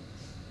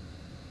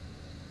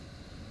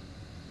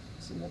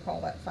 So we'll call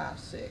that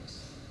 5/6.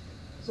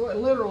 So it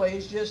literally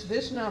is just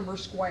this number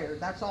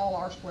squared. That's all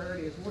R squared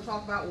is. We'll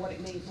talk about what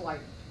it means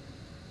later.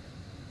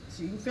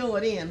 So you can fill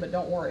it in, but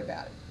don't worry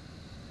about it.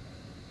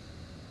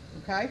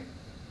 Okay?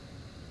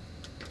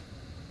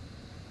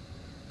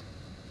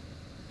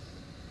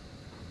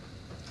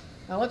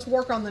 Now let's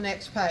work on the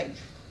next page.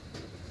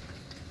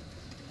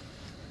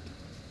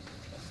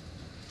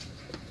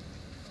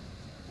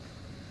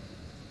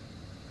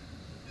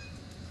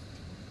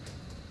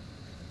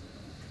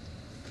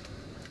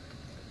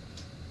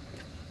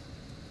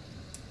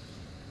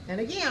 And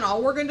again,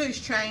 all we're going to do is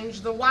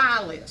change the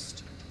Y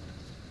list.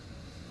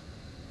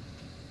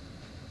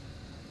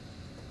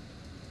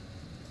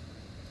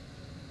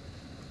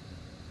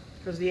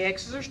 Because the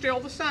X's are still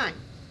the same.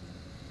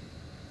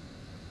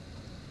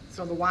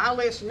 So the Y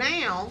list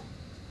now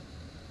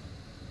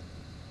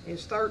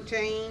is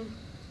 13,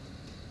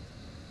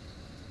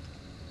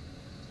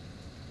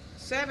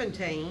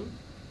 17,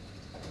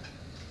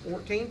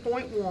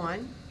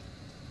 14.1,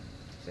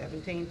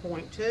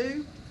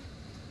 17.2,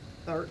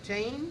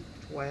 13,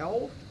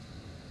 12,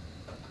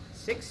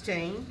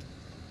 16,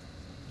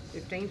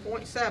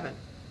 15.7.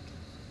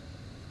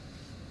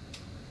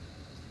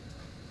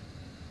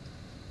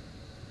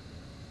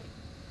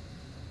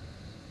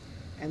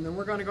 And then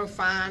we're going to go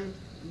find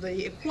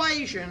the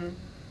equation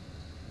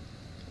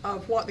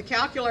of what the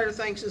calculator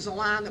thinks is a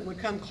line that would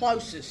come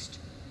closest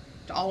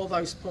to all of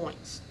those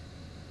points.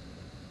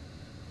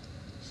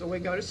 So we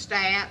go to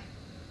Stat,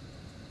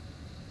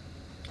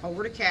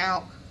 over to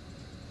Calc,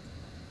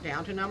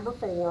 down to number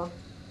 4.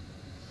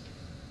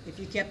 If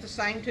you kept the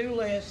same two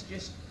lists,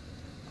 just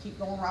keep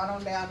going right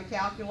on down to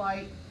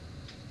Calculate.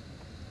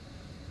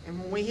 And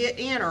when we hit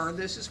Enter,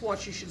 this is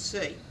what you should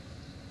see.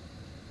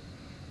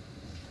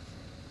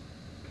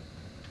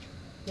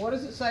 What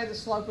does it say the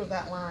slope of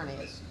that line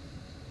is?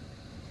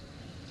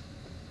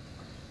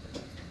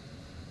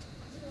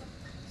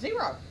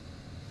 0.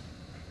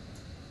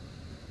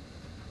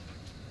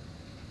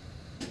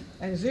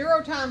 And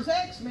 0 times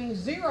x means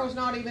 0 is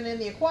not even in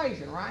the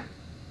equation, right?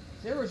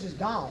 0 is just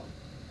gone.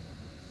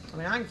 I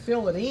mean, I can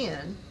fill it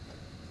in.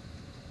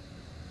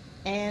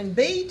 And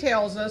B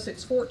tells us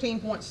it's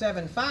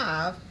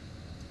 14.75.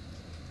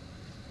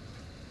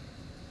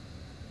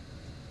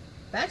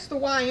 That's the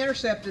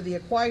y-intercept of the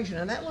equation,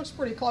 and that looks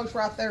pretty close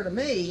right there to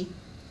me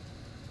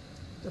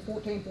to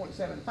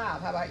 14.75.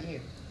 How about you?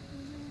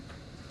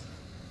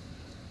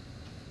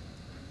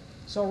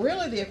 So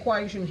really the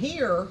equation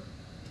here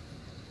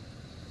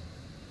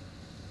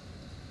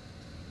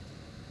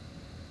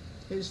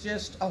is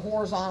just a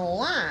horizontal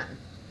line.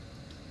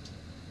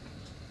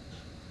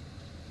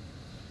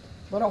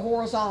 But a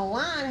horizontal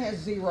line has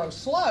zero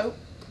slope.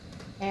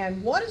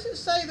 And what does it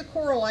say the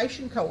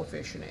correlation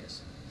coefficient is?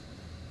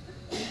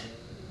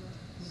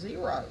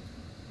 0.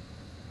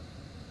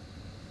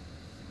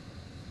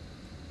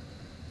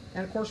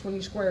 And of course, when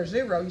you square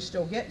 0, you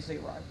still get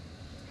 0.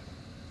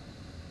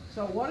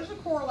 So what does the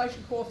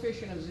correlation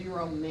coefficient of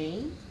 0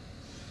 mean?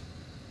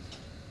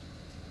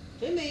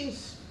 It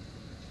means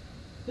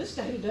this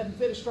data doesn't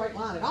fit a straight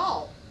line at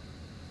all.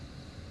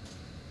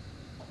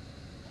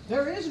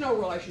 There is no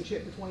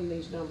relationship between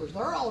these numbers.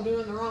 They're all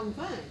doing their own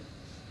thing.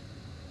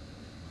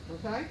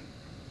 Okay?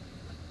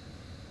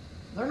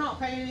 They're not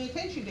paying any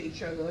attention to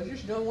each other. They're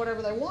just doing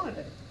whatever they want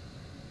to do.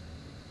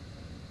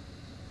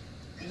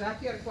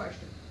 Zach, you had a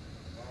question?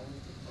 Why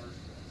was the first one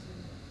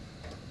zero?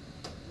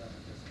 Is that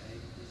because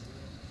A was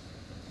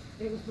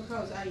zero? It was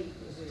because A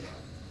equals 0.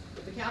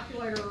 But the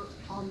calculator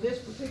on this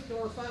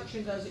particular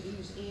function doesn't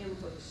use m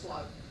for the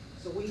slope.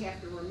 So we have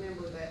to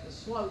remember that the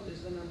slope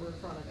is the number in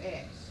front of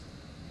x.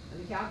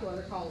 And the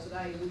calculator calls it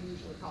A, and we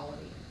usually call it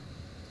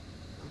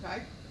m.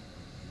 Okay?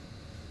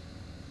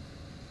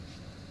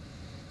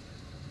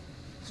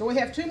 So we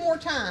have 2 more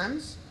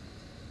times.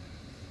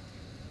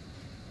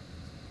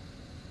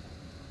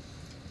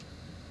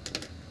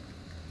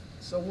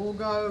 So we'll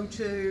go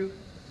to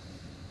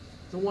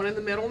the one in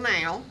the middle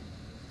now.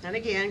 And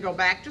again, go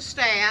back to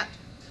stat,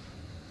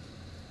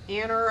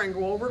 enter, and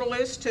go over to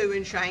list 2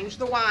 and change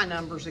the y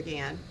numbers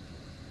again.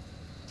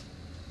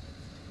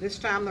 This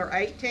time they're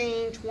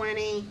 18,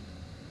 20,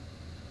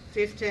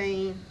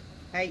 15,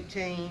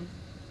 18,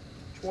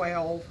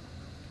 12,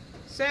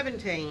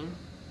 17,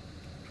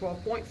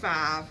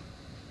 12.5,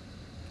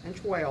 and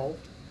 12,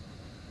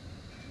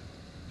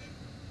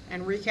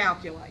 and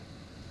recalculate.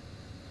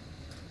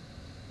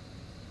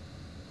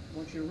 I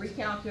want you to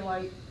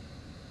recalculate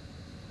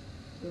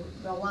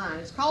the line.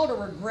 It's called a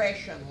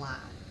regression line.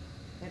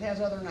 It has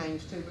other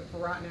names too, but for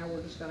right now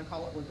we're just going to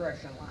call it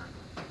regression line.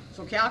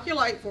 So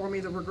calculate for me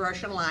the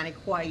regression line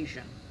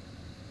equation.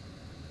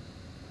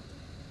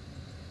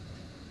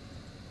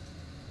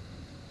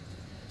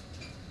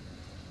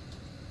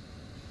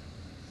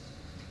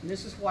 And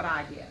this is what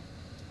I get.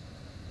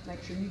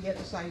 Make sure you get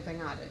the same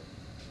thing I do.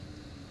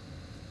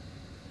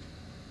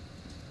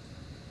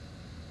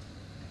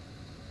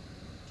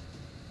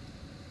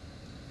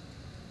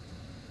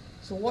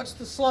 So what's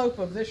the slope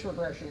of this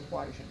regression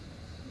equation?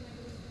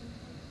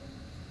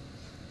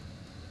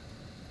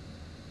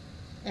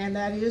 And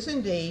that is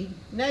indeed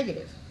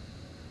negative,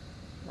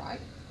 right?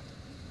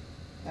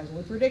 As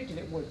we predicted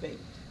it would be.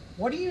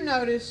 What do you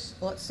notice?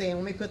 Let's see,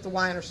 let me put the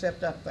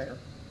y-intercept up there.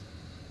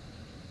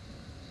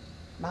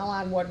 My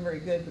line wasn't very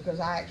good because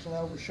I actually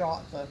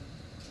overshot the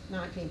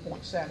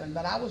 19.7,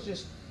 but I was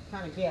just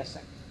kind of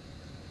guessing.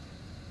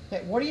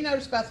 Okay, what do you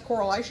notice about the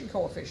correlation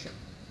coefficient?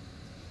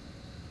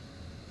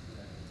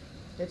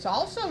 It's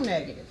also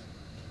negative.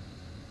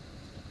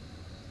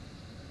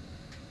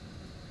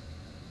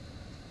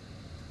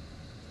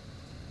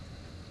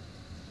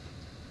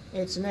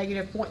 It's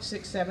negative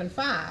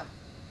 0.675.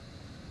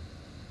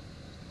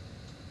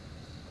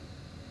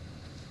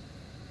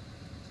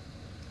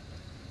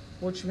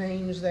 Which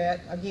means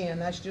that, again,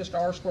 that's just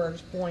r squared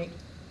is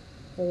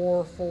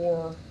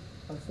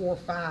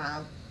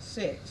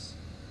 0.456.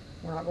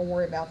 We're not going to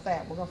worry about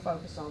that. We're going to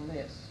focus on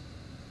this.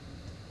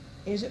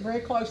 Is it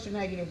very close to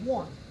negative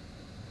 1?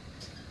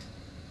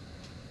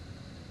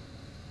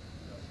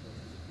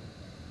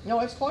 No,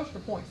 it's closer to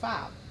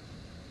 0.5.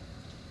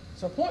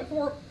 So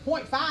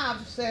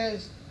 0.5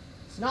 says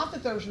it's not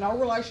that there's no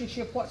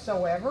relationship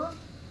whatsoever.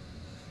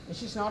 It's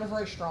just not a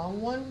very strong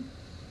one.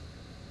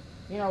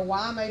 You know,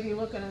 y may be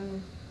looking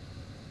and,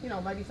 you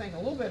know, maybe think a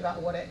little bit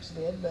about what x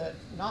did, but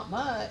not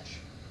much.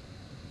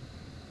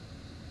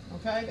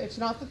 Okay? It's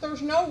not that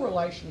there's no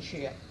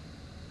relationship,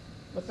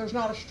 but there's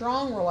not a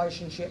strong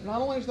relationship.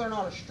 Not only is there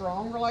not a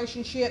strong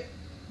relationship,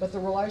 but the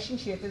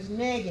relationship is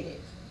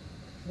negative.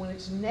 When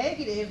it's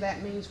negative,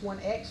 that means when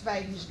x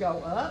values go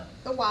up,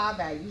 the y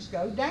values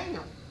go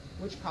down,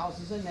 which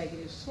causes a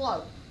negative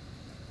slope.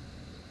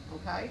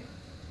 Okay?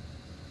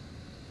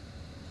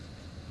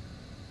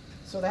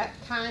 So that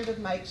kind of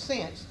makes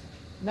sense.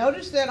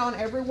 Notice that on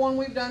every one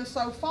we've done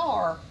so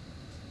far,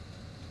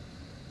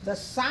 the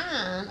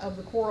sign of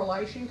the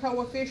correlation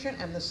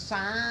coefficient and the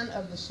sign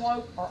of the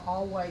slope are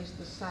always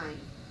the same.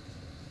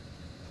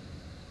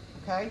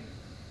 Okay?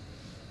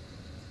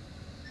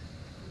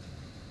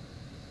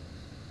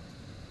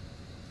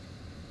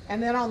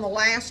 And then on the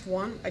last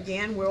one,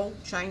 again, we'll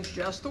change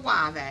just the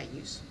y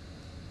values.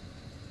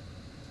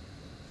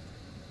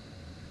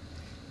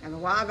 And the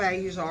y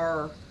values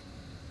are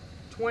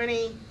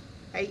 20,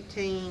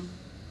 18,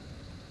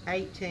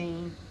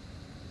 18,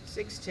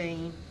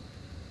 16,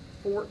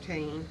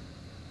 14,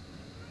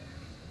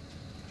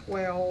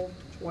 12,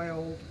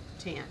 12,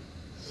 10.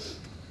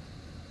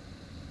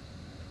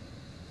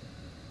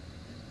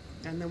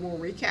 And then we'll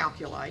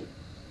recalculate.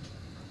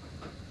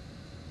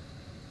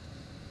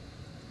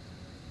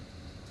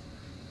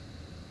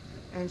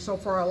 And so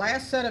for our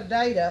last set of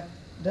data,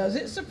 Does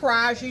it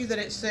surprise you that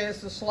it says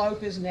the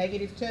slope is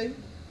 -2?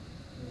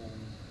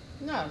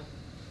 No.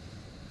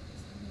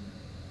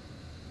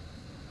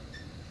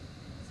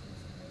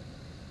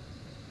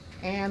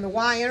 And the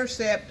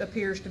y-intercept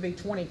appears to be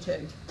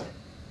 22,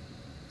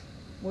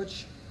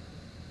 which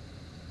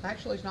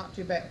actually is not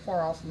too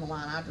far off from the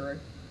line I drew.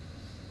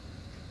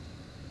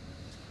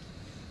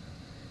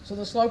 So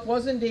the slope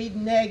was indeed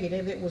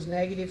negative. It was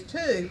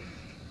 -2.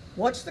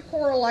 What's the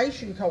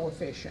correlation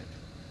coefficient?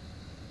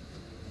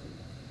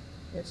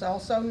 It's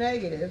also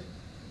negative,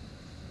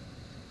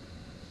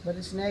 but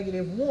it's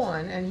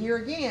 -1. And here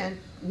again,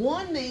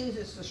 1 means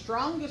it's the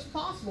strongest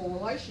possible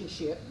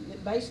relationship.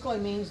 It basically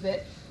means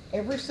that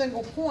every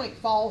single point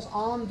falls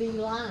on the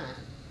line.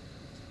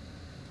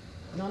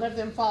 None of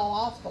them fall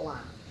off the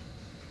line.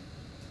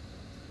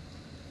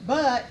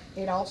 But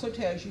it also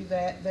tells you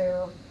that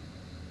their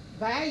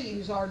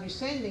values are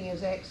descending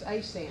as x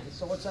ascends,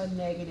 so it's a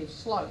negative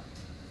slope.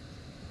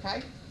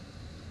 Okay?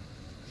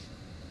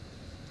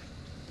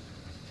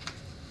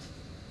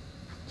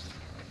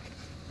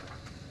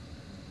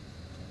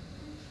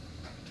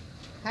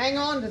 Hang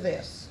on to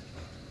this.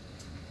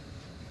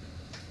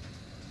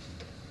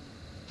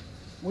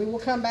 We will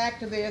come back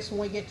to this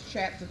when we get to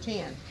chapter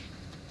 10.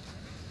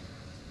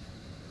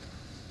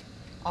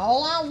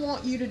 All I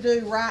want you to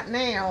do right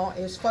now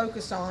is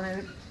focus on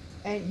it,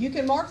 and you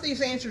can mark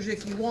these answers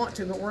if you want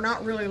to, but we're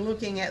not really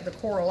looking at the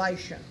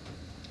correlation.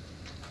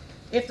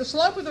 If the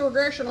slope of the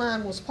regression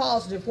line was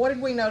positive, what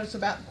did we notice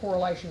about the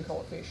correlation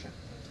coefficient?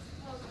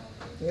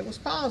 It was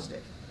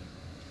positive.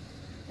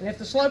 And if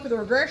the slope of the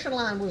regression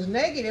line was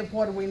negative,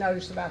 what did we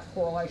notice about the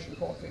correlation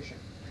coefficient?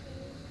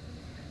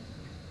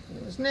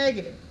 It was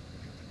negative.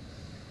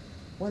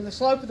 When the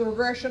slope of the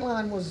regression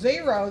line was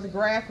 0, the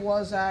graph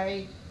was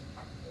a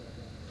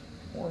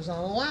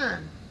horizontal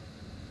line.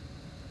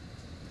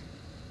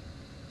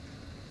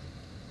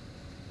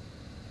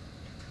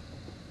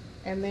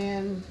 And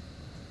then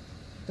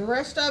the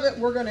rest of it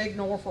we're going to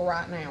ignore for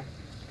right now.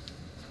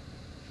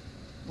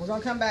 We're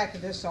going to come back to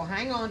this, so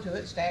hang on to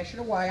it, stash it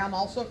away.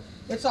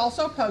 It's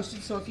also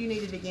posted, so if you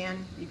need it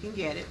again, you can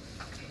get it.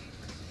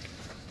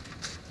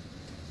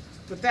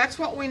 But that's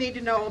what we need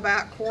to know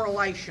about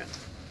correlation.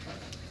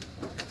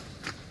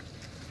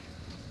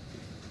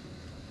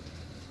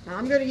 Now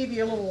I'm going to give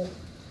you a little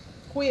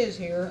quiz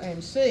here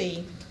and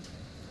see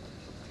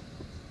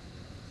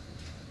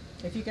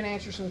if you can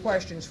answer some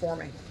questions for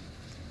me.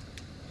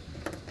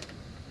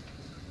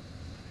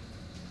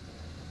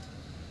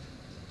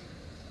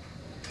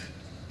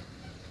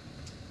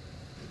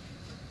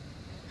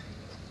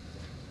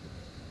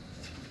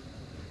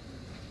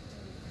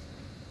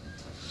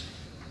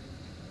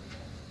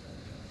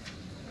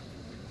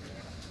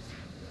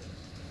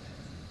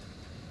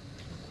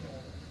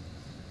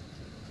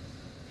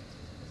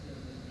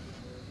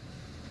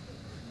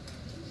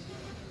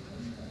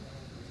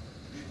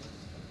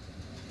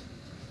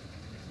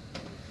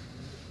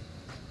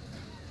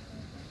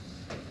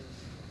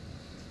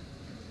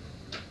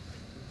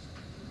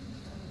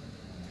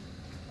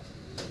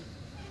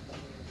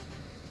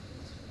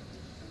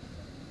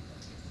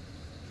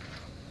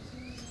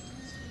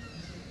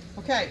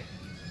 Okay.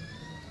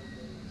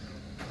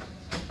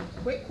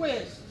 Quick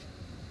quiz.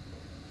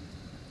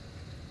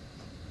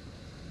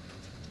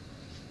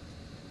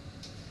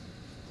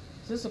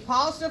 Is this a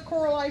positive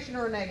correlation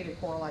or a negative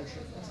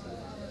correlation?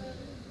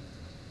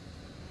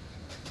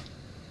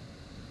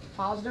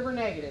 Positive or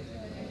negative?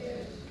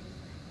 Negative.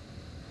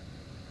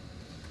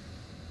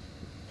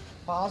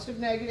 Positive,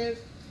 negative?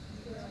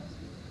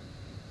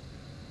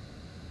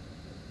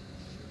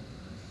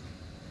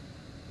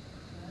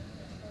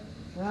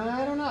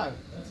 I don't know.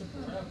 That's a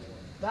parabola.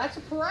 That's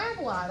a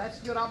parabola.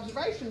 That's a good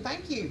observation.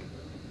 Thank you.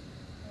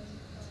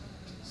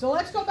 So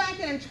let's go back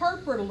and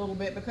interpret a little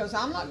bit, because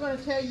I'm not going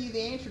to tell you the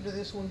answer to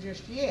this one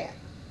just yet.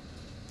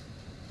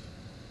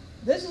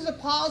 This is a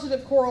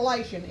positive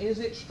correlation. Is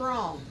it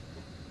strong?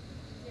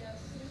 Yes.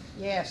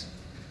 Yes.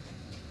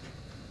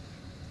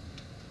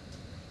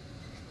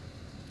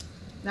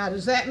 Now,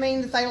 does that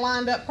mean that they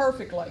lined up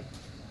perfectly?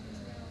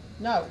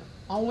 No,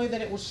 only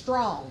that it was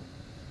strong.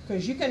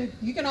 Because you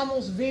can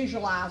almost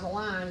visualize a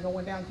line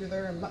going down through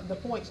there, and the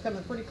point's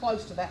coming pretty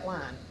close to that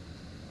line.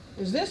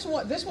 Is this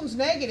one? This one's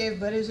negative,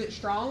 but is it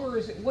strong or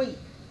is it weak?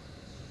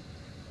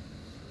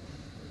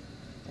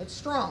 It's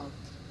strong.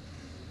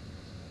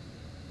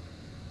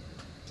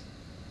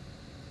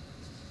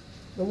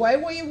 The way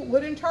we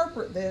would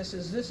interpret this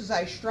is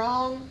a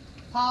strong,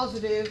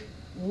 positive,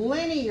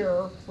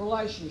 linear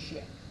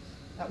relationship.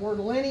 That word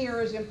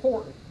linear is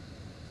important.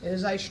 It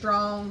is a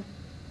strong,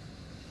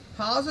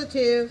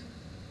 positive,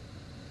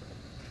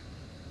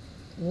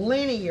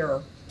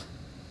 linear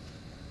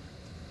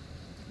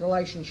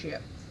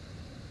relationship.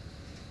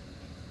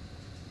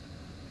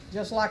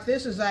 Just like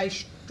this is a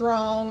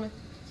strong,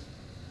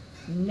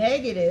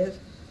 negative,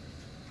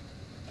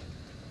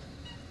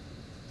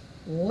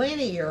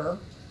 linear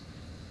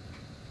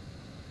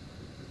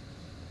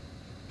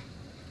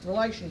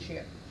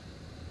relationship.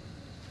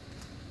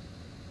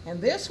 And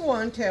this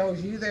one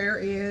tells you there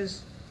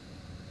is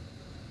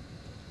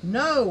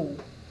no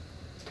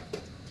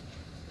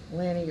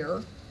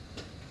linear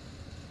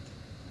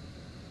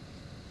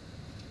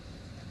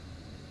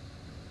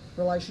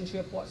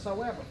relationship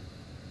whatsoever.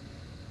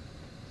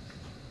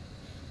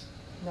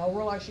 No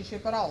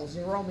relationship at all.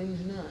 0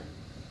 means none.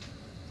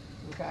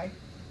 Okay?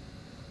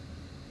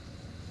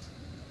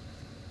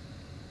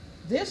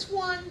 This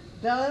one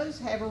does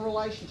have a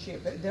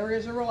relationship. There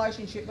is a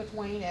relationship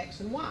between X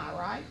and Y,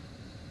 right?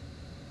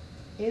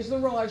 Is the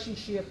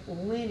relationship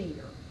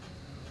linear?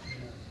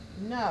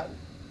 No.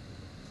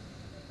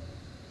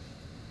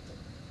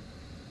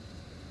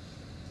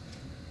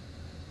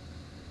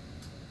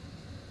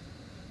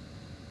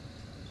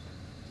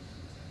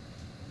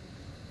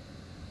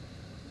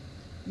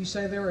 You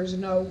say there is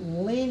no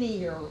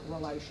linear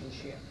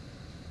relationship,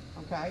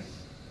 okay?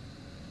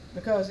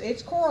 Because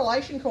its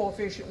correlation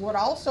coefficient would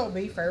also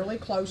be fairly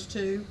close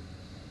to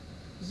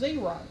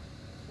 0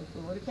 if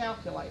we were to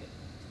calculate it.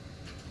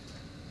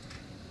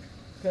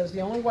 Because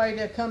the only way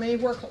to come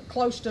anywhere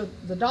close to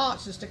the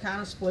dots is to kind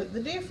of split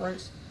the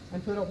difference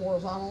and put a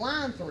horizontal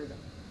line through them.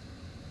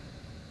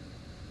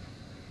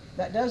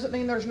 That doesn't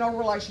mean there's no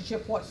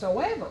relationship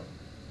whatsoever.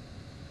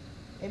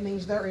 It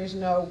means there is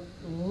no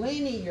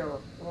linear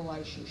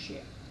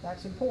relationship.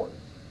 That's important.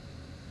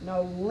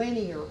 No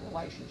linear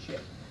relationship.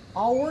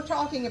 All we're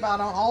talking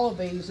about on all of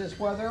these is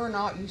whether or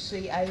not you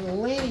see a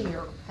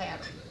linear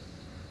pattern,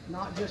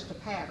 not just a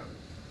pattern.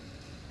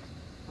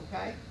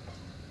 Okay?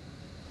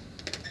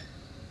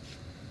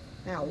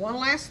 Now, one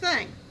last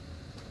thing.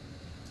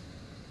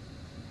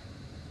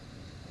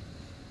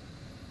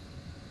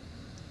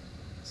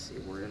 Let's see,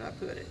 where did I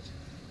put it?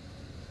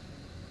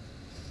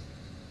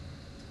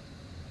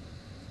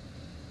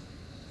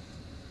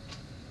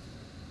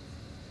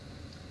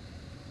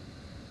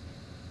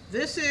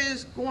 This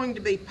is going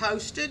to be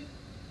posted.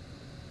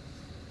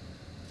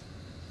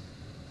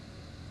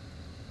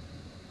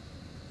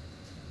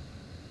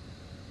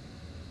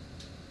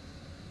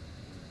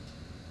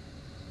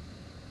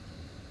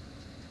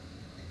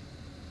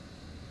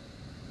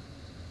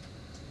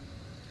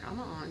 Come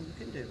on, you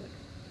can do it.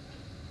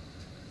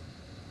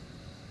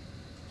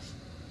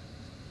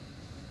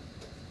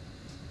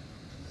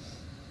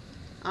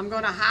 I'm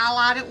going to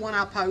highlight it when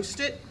I post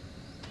it.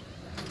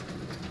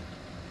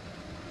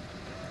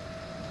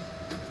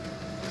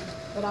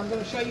 But I'm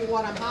going to show you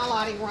what I'm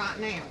highlighting right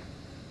now.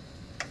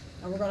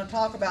 And we're going to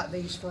talk about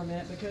these for a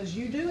minute because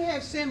you do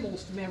have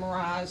symbols to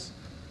memorize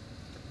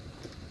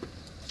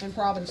in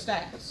Prob and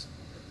Stats.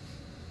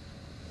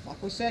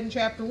 Like we said in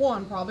Chapter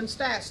 1, Prob and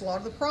Stats, a lot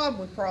of the problem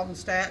with Prob and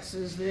Stats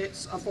is that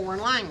it's a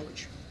foreign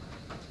language.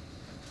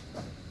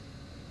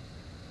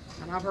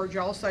 And I've heard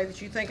y'all say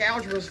that you think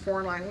algebra is a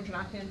foreign language, and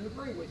I tend to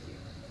agree with you.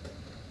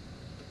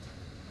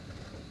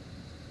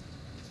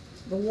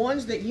 The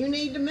ones that you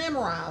need to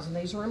memorize, and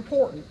these are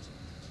important,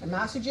 and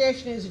my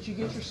suggestion is that you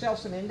get yourself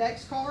some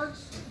index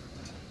cards,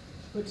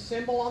 put the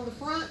symbol on the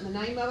front and the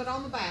name of it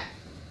on the back,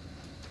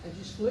 and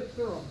just flip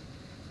through them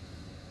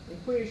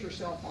and quiz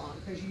yourself on.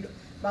 Because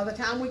by the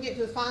time we get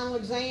to the final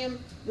exam,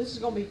 this is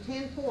going to be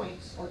 10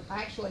 points, or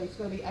actually it's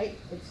going to be 8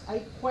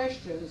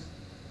 questions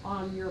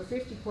on your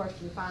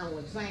 50-question final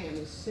exam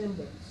is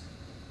symbols.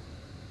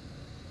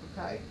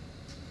 Okay?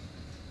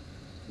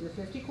 Your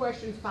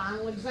 50-question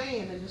final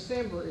exam in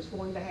December is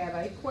going to have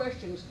 8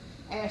 questions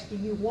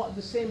asking you what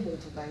the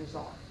symbols of things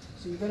are.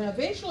 So you're going to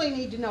eventually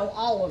need to know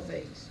all of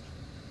these.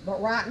 But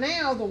right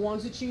now, the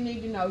ones that you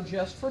need to know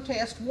just for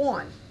test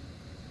 1.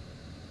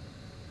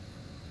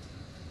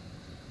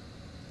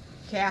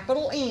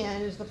 Capital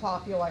N is the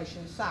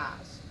population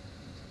size.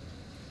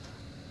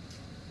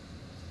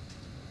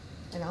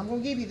 And I'm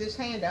going to give you this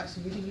handout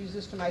so you can use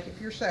this to make it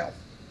for yourself.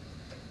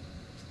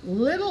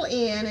 Little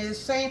n is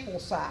sample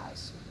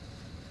size.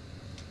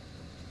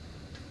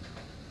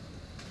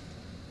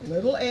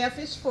 Little f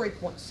is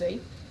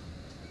frequency.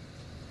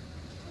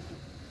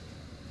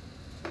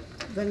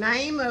 The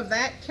name of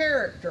that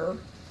character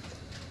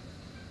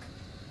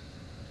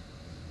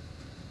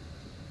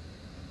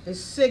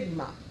is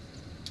sigma.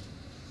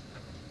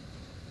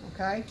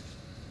 Okay?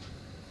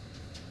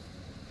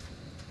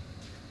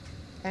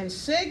 And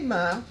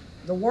sigma,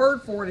 the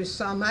word for it is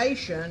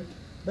summation,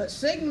 but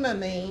sigma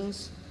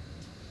means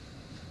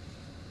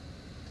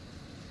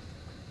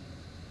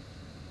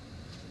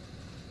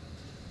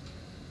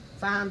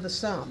find the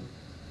sum.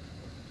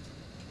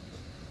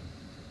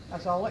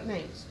 That's all it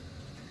means.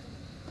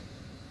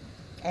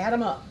 Add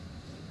them up.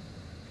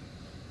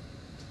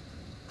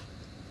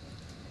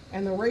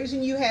 And the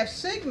reason you have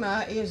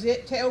sigma is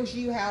it tells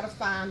you how to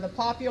find the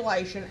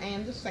population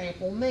and the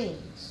sample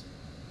means.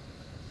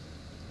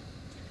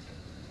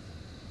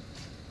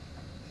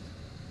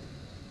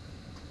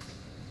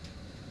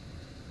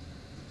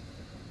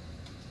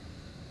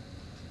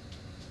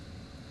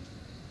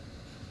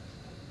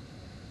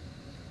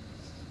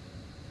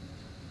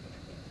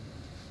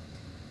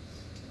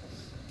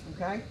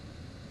 Okay?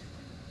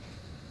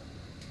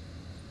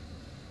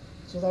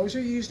 So those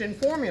are used in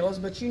formulas,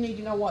 but you need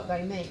to know what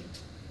they mean.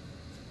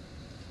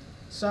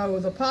 So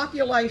the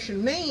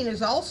population mean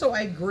is also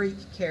a Greek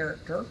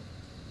character,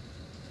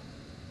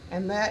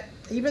 and that,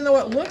 even though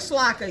it looks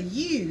like a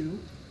U,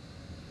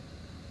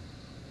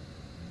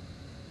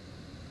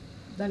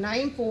 The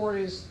name for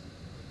it is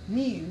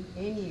mu,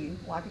 N-U,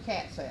 like a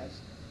cat says.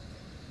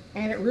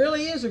 And it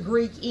really is a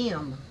Greek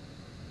M.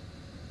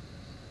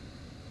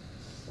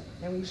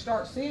 And when you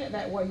start seeing it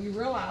that way, you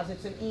realize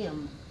it's an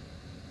M.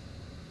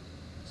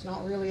 It's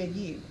not really a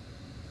U.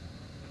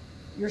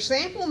 Your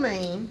sample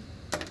mean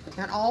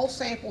and all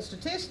sample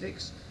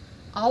statistics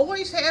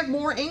always have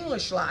more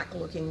English-like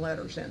looking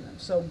letters in them.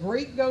 So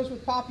Greek goes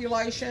with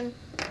population.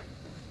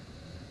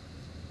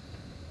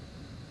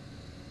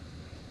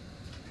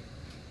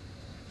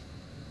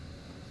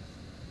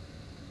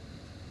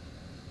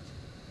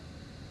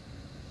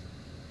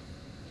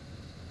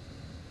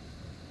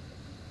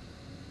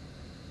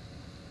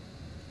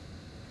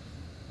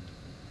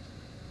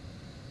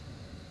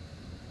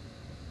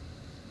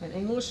 And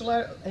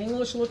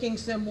English looking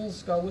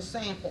symbols go with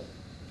sample.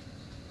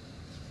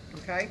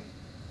 Okay?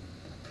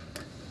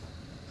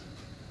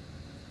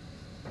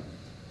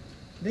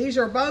 These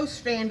are both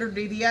standard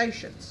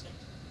deviations.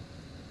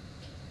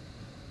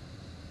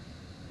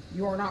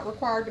 You are not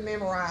required to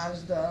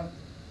memorize the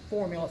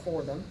formula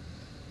for them.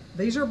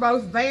 These are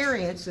both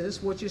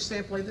variances, which is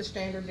simply the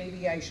standard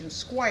deviation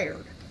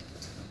squared.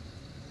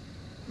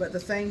 But the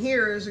thing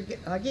here is,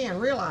 again,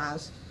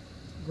 realize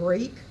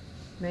Greek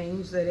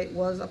means that it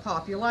was a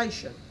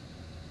population.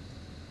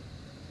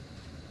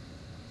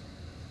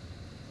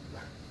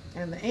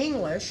 And the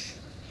English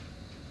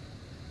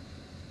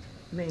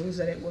means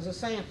that it was a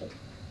sample.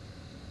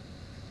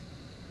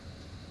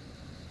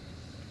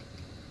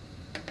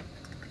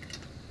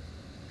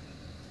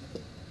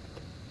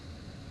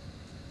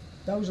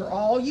 Those are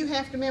all you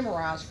have to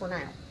memorize for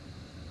now.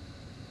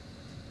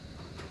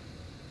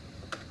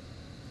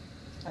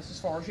 That's as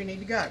far as you need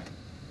to go.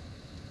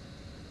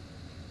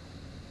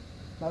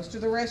 Most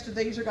of the rest of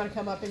these are going to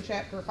come up in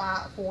chapter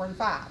 4 and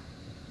 5.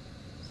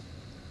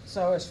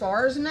 So as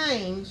far as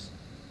names,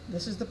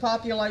 this is the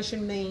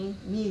population mean,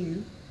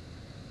 mu.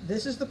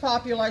 This is the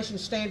population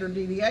standard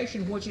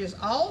deviation, which is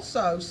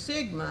also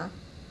sigma,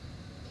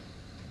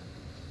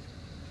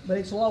 but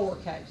it's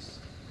lowercase.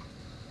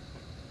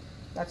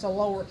 That's a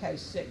lowercase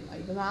sigma.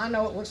 Even though I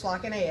know it looks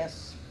like an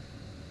S,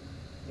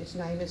 its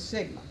name is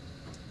sigma.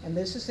 And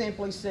this is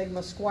simply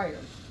sigma squared.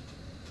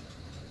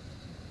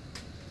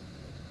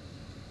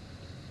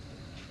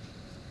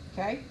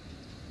 Okay?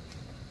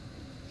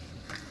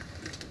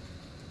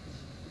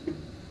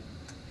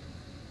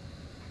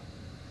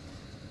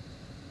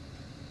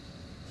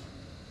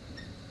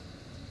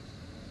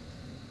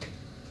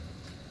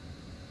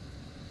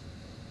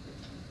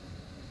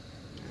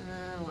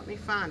 Let me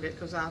find it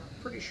because I'm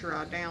pretty sure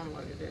I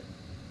downloaded it.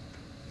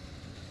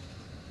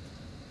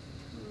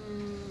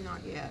 Not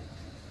yet.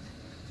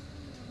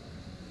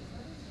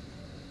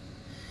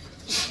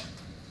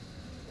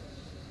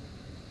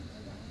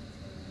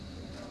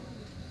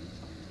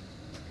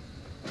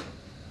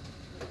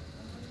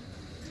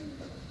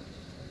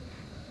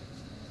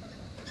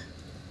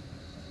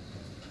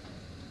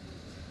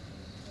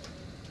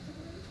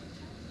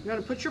 You're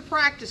going to put your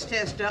practice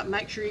test up,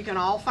 make sure you can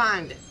all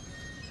find it.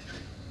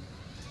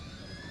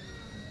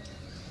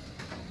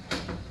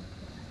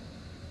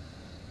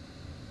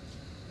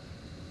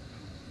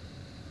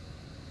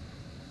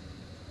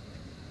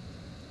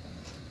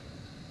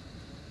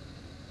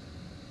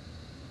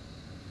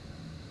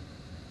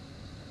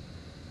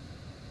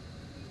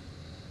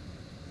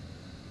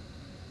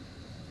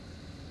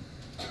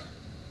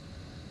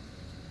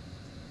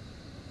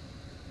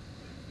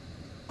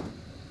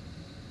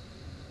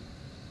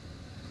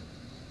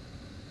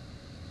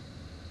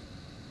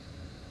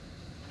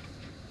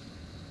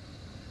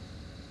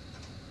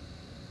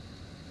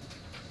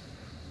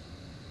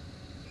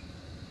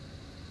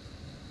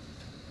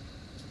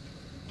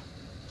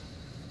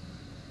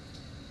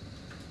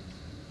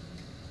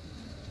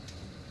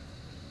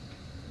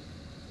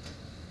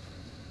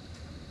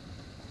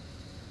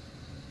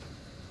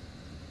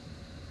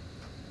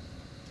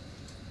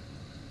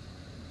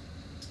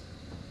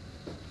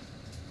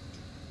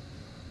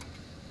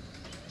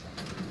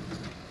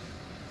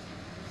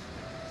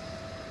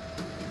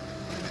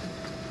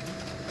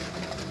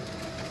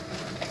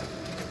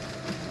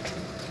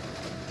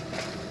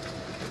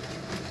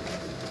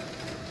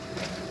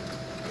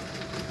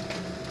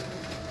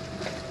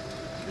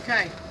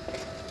 Okay,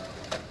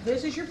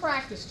 this is your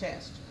practice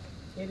test.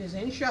 It is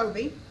in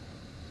Shobi.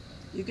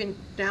 You can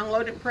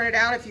download it and print it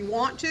out if you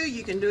want to.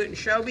 You can do it in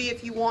Shobi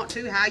if you want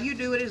to. How you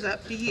do it is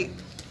up to you.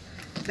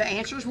 The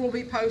answers will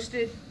be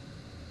posted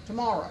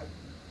tomorrow.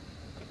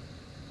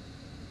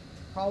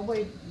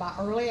 Probably by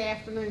early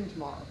afternoon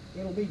tomorrow.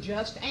 It'll be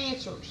just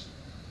answers.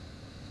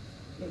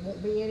 It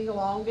won't be any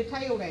long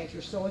detailed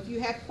answers. So if you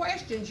have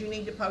questions, you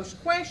need to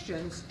post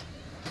questions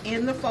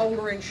in the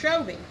folder in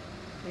Shobi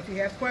if you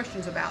have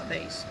questions about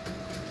these.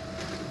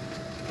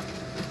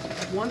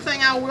 One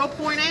thing I will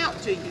point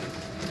out to you,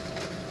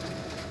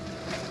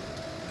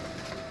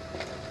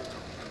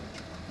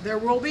 there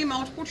will be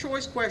multiple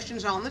choice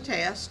questions on the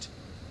test.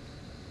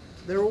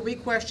 There will be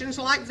questions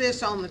like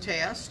this on the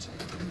test.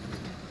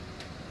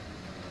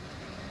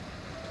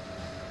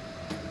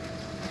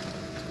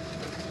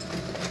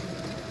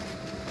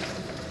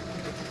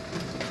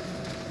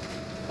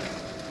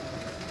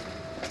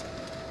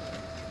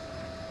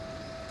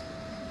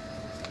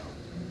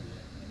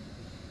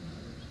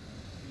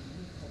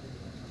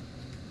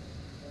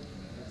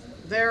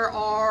 there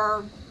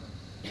are,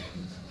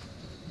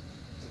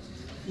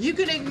 you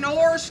can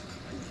ignore,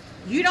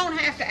 you don't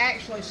have to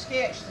actually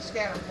sketch the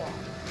scatter plot,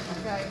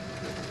 okay?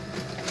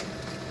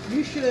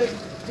 You should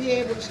be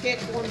able to sketch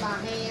one by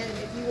hand.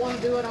 If you want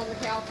to do it on the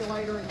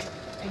calculator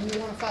and you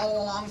want to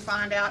follow along,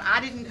 find out. I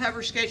didn't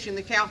cover sketching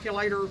the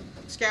calculator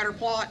scatter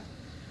plot,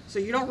 so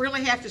you don't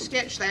really have to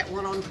sketch that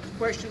one on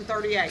question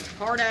 38.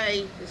 Part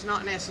A is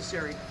not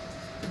necessary.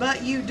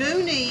 But you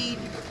do need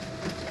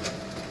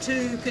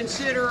to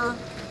consider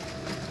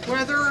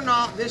whether or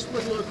not this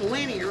would look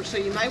linear, so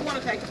you may want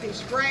to take a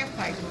piece of graph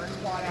paper and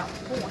plot out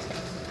the points.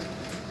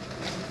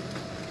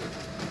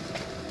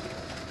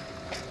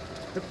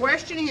 The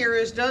question here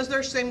is, does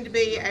there seem to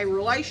be a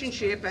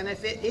relationship, and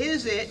if it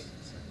is it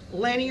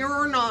linear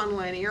or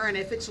nonlinear, and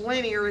if it's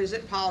linear, is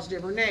it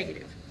positive or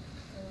negative?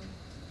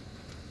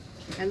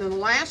 And then the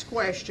last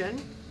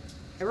question,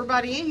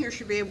 everybody in here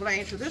should be able to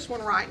answer this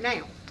one right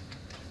now.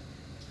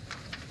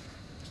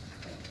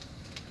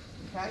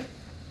 Okay?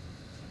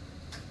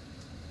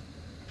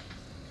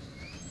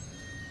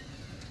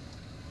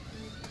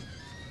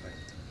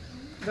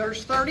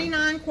 There's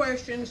 39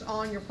 questions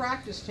on your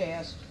practice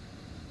test.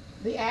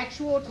 The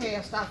actual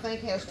test, I think,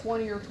 has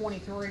 20 or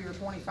 23 or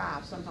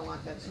 25, something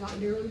like that. It's not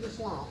nearly this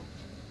long.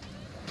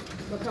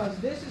 Because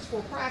this is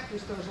for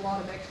practice, there's a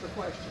lot of extra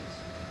questions.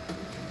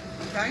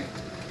 Okay?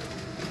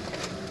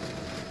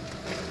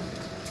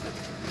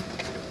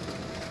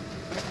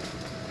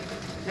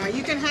 Now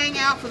you can hang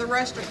out for the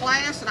rest of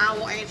class and I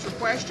will answer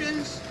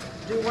questions,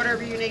 do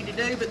whatever you need to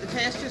do, but the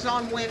test is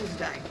on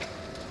Wednesday.